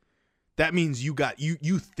colleague, that means you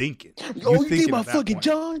thinking. Oh, you thinking think my at that fucking point.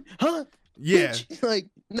 John? Huh? Yeah. Bitch. Like,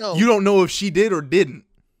 no. You don't know if she did or didn't.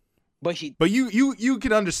 But she. But you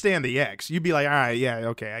can understand the X. You'd be like, all right, yeah,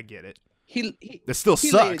 okay, I get it. He That still he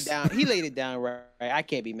laid sucks. it down. He laid it down right. I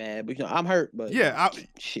can't be mad, but I'm hurt. But Yeah,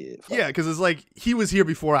 shit. Fuck. Yeah, because it's like he was here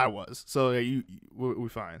before I was, so we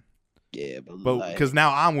fine. Yeah, But like, because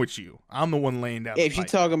now I'm with you, I'm the one laying down. if the you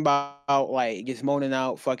talking about like just moaning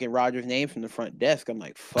out fucking Roger's name from the front desk, I'm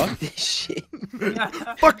like, fuck this shit.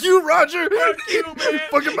 Fuck you, Roger. Fuck you, man.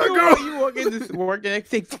 Fucking my girl. You walk in this work and next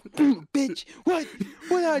thing, bitch. What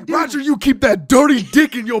did I do? Roger, you keep that dirty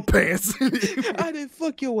dick in your pants. I didn't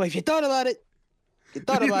fuck your wife. You thought about it. You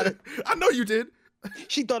thought about it. I know you did.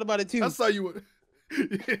 She thought about it too. I saw you would.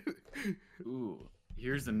 Ooh,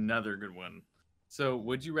 here's another good one. So,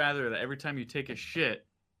 would you rather that every time you take a shit,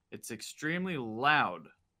 it's extremely loud,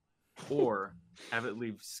 or have it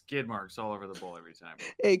leave skid marks all over the bowl every time?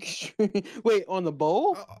 Extreme. Wait, on the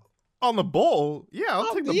bowl? On the bowl? Yeah,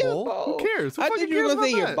 I'll take the yeah, bowl. Who cares? Who I fucking thought you were cares gonna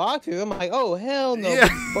say about your that? boxers. I'm like, oh hell no. Yeah.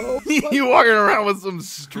 Bowl, fuck, You walking around with some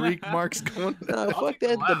streak marks going. nah, I'll fuck take the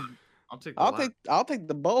that. loud. I'll take the loud. I'll take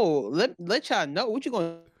the bowl. Let y'all know what you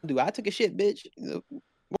gonna do. I took a shit, bitch.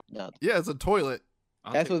 No. Yeah, it's a toilet.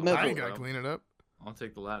 I'll That's take what's the meant I loud, ain't gotta bro. clean it up. I'll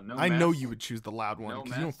take the loud. No, I know mess. you would choose the loud one No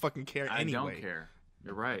because you don't mess. fucking care I anyway. don't care.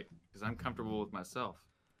 You're right, because I'm comfortable with myself.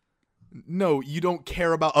 No, you don't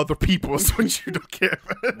care about other people. Is what you don't care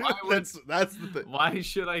about. Why would- That's the thing. Why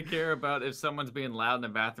should I care about if someone's being loud in the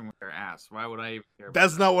bathroom with their ass? Why would I even care? About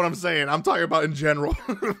That's not what I'm saying. I'm talking about in general.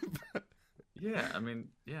 Yeah, I mean,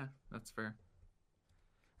 yeah, that's fair.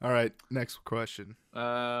 All right, next question.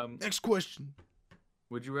 Next question.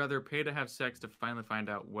 Would you rather pay to have sex to finally find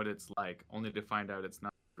out what it's like, only to find out it's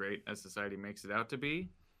not as great as society makes it out to be,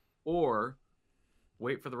 or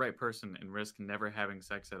wait for the right person and risk never having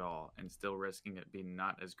sex at all and still risking it being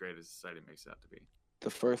not as great as society makes it out to be? The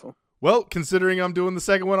first one. Well, considering I'm doing the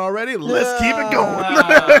second one already, let's keep it going.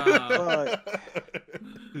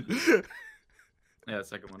 Yeah, the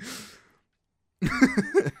second one.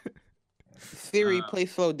 Siri, play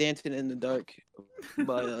Slow Dancing in the Dark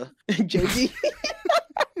by JG.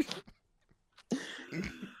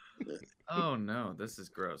 Oh no, this is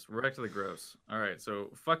gross. We're back to the gross. All right,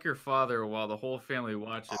 so fuck your father while the whole family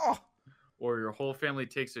watches, Oh. or your whole family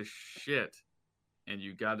takes a shit and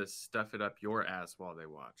you gotta stuff it up your ass while they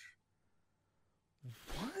watch.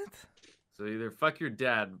 What? So either fuck your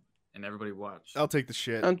dad and everybody watch. I'll take the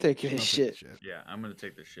shit. I'm taking I'll his take the shit. Yeah, I'm gonna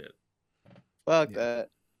take the shit. Fuck Yeah. that.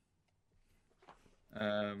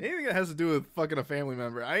 Anything that has to do with fucking a family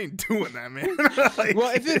member, I ain't doing that, man. Like-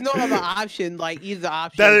 Well, if there's no other option, like either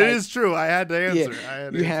option, that like, it is true. I had to answer. I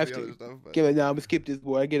had to you answer have the to. other stuff, but- Give it now. I'm gonna skip this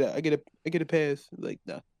boy. I get a pass. Like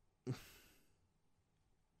no.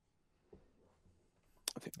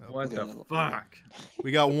 What Okay, the no. fuck?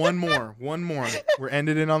 We got one more. One more. We're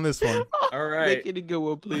ended in on this one. All right. Make it a good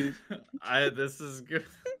one, please. This is good.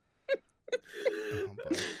 Oh, boy.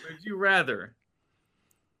 Would you rather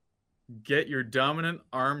get your dominant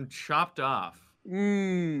arm chopped off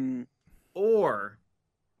or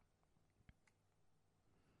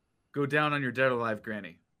go down on your dead or alive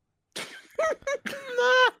granny?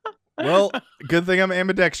 Well, good thing I'm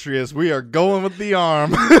ambidextrous. We are going with the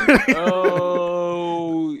arm.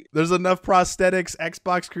 Oh, There's enough prosthetics.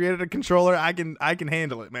 Xbox created a controller. I can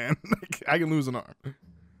handle it, man. I can lose an arm.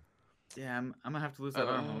 Yeah, I'm gonna have to lose that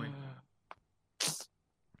arm, homie.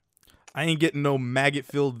 I ain't getting no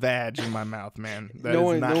maggot-filled vag in my mouth, man. That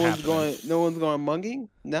no is not one's happening. going munging.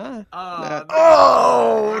 Nah.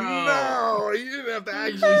 Oh No. no! You didn't have to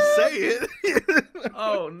actually say it.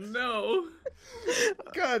 Oh no!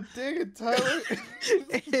 God dang it, Tyler.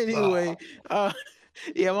 Anyway,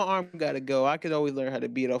 yeah, my arm gotta go. I could always learn how to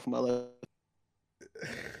beat off my left.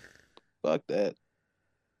 Fuck that.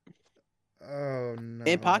 Oh no.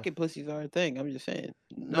 And pocket pussies are a thing. I'm just saying.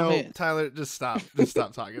 No, No, hands. Tyler, just stop. Just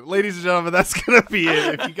stop talking. Ladies and gentlemen, that's going to be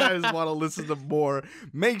it. If you guys want to listen to more,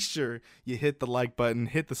 make sure you hit the like button,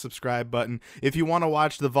 hit the subscribe button. If you want to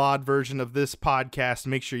watch the VOD version of this podcast,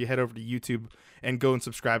 make sure you head over to YouTube and go and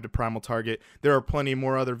subscribe to Primal Target. There are plenty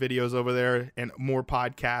more other videos over there and more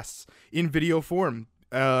podcasts in video form.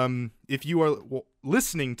 If you are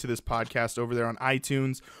listening to this podcast over there on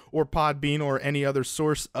iTunes or Podbean or any other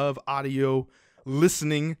source of audio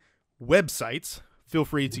listening websites, feel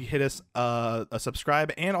free to hit us a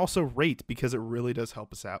subscribe and also rate, because it really does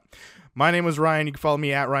help us out. My name was Ryan. You can follow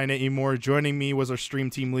me at Ryan Moore. Joining me was our stream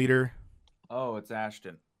team leader. Oh, it's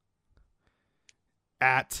Ashton.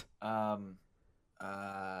 At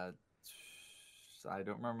I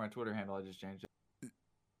don't remember my Twitter handle. I just changed it.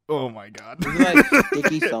 oh my god, Is it like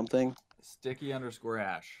sticky something?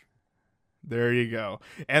 Sticky_Ash. there you go.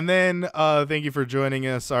 And then thank you for joining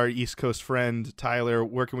us, our East Coast friend Tyler.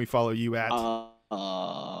 Where can we follow you at?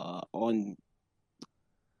 On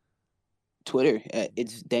Twitter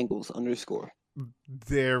it's Dangles_.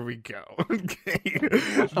 There we go. Okay.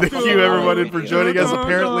 Thank you, everyone, for joining us.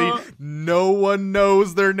 Apparently, no one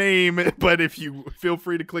knows their name, but if you feel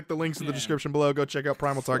free to click the links in the description below, go check out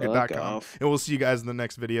primaltarget.com, and we'll see you guys in the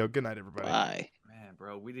next video. Good night, everybody. Bye. Man,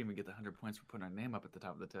 bro, we didn't even get the 100 points for putting our name up at the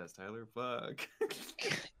top of the test, Tyler. Fuck.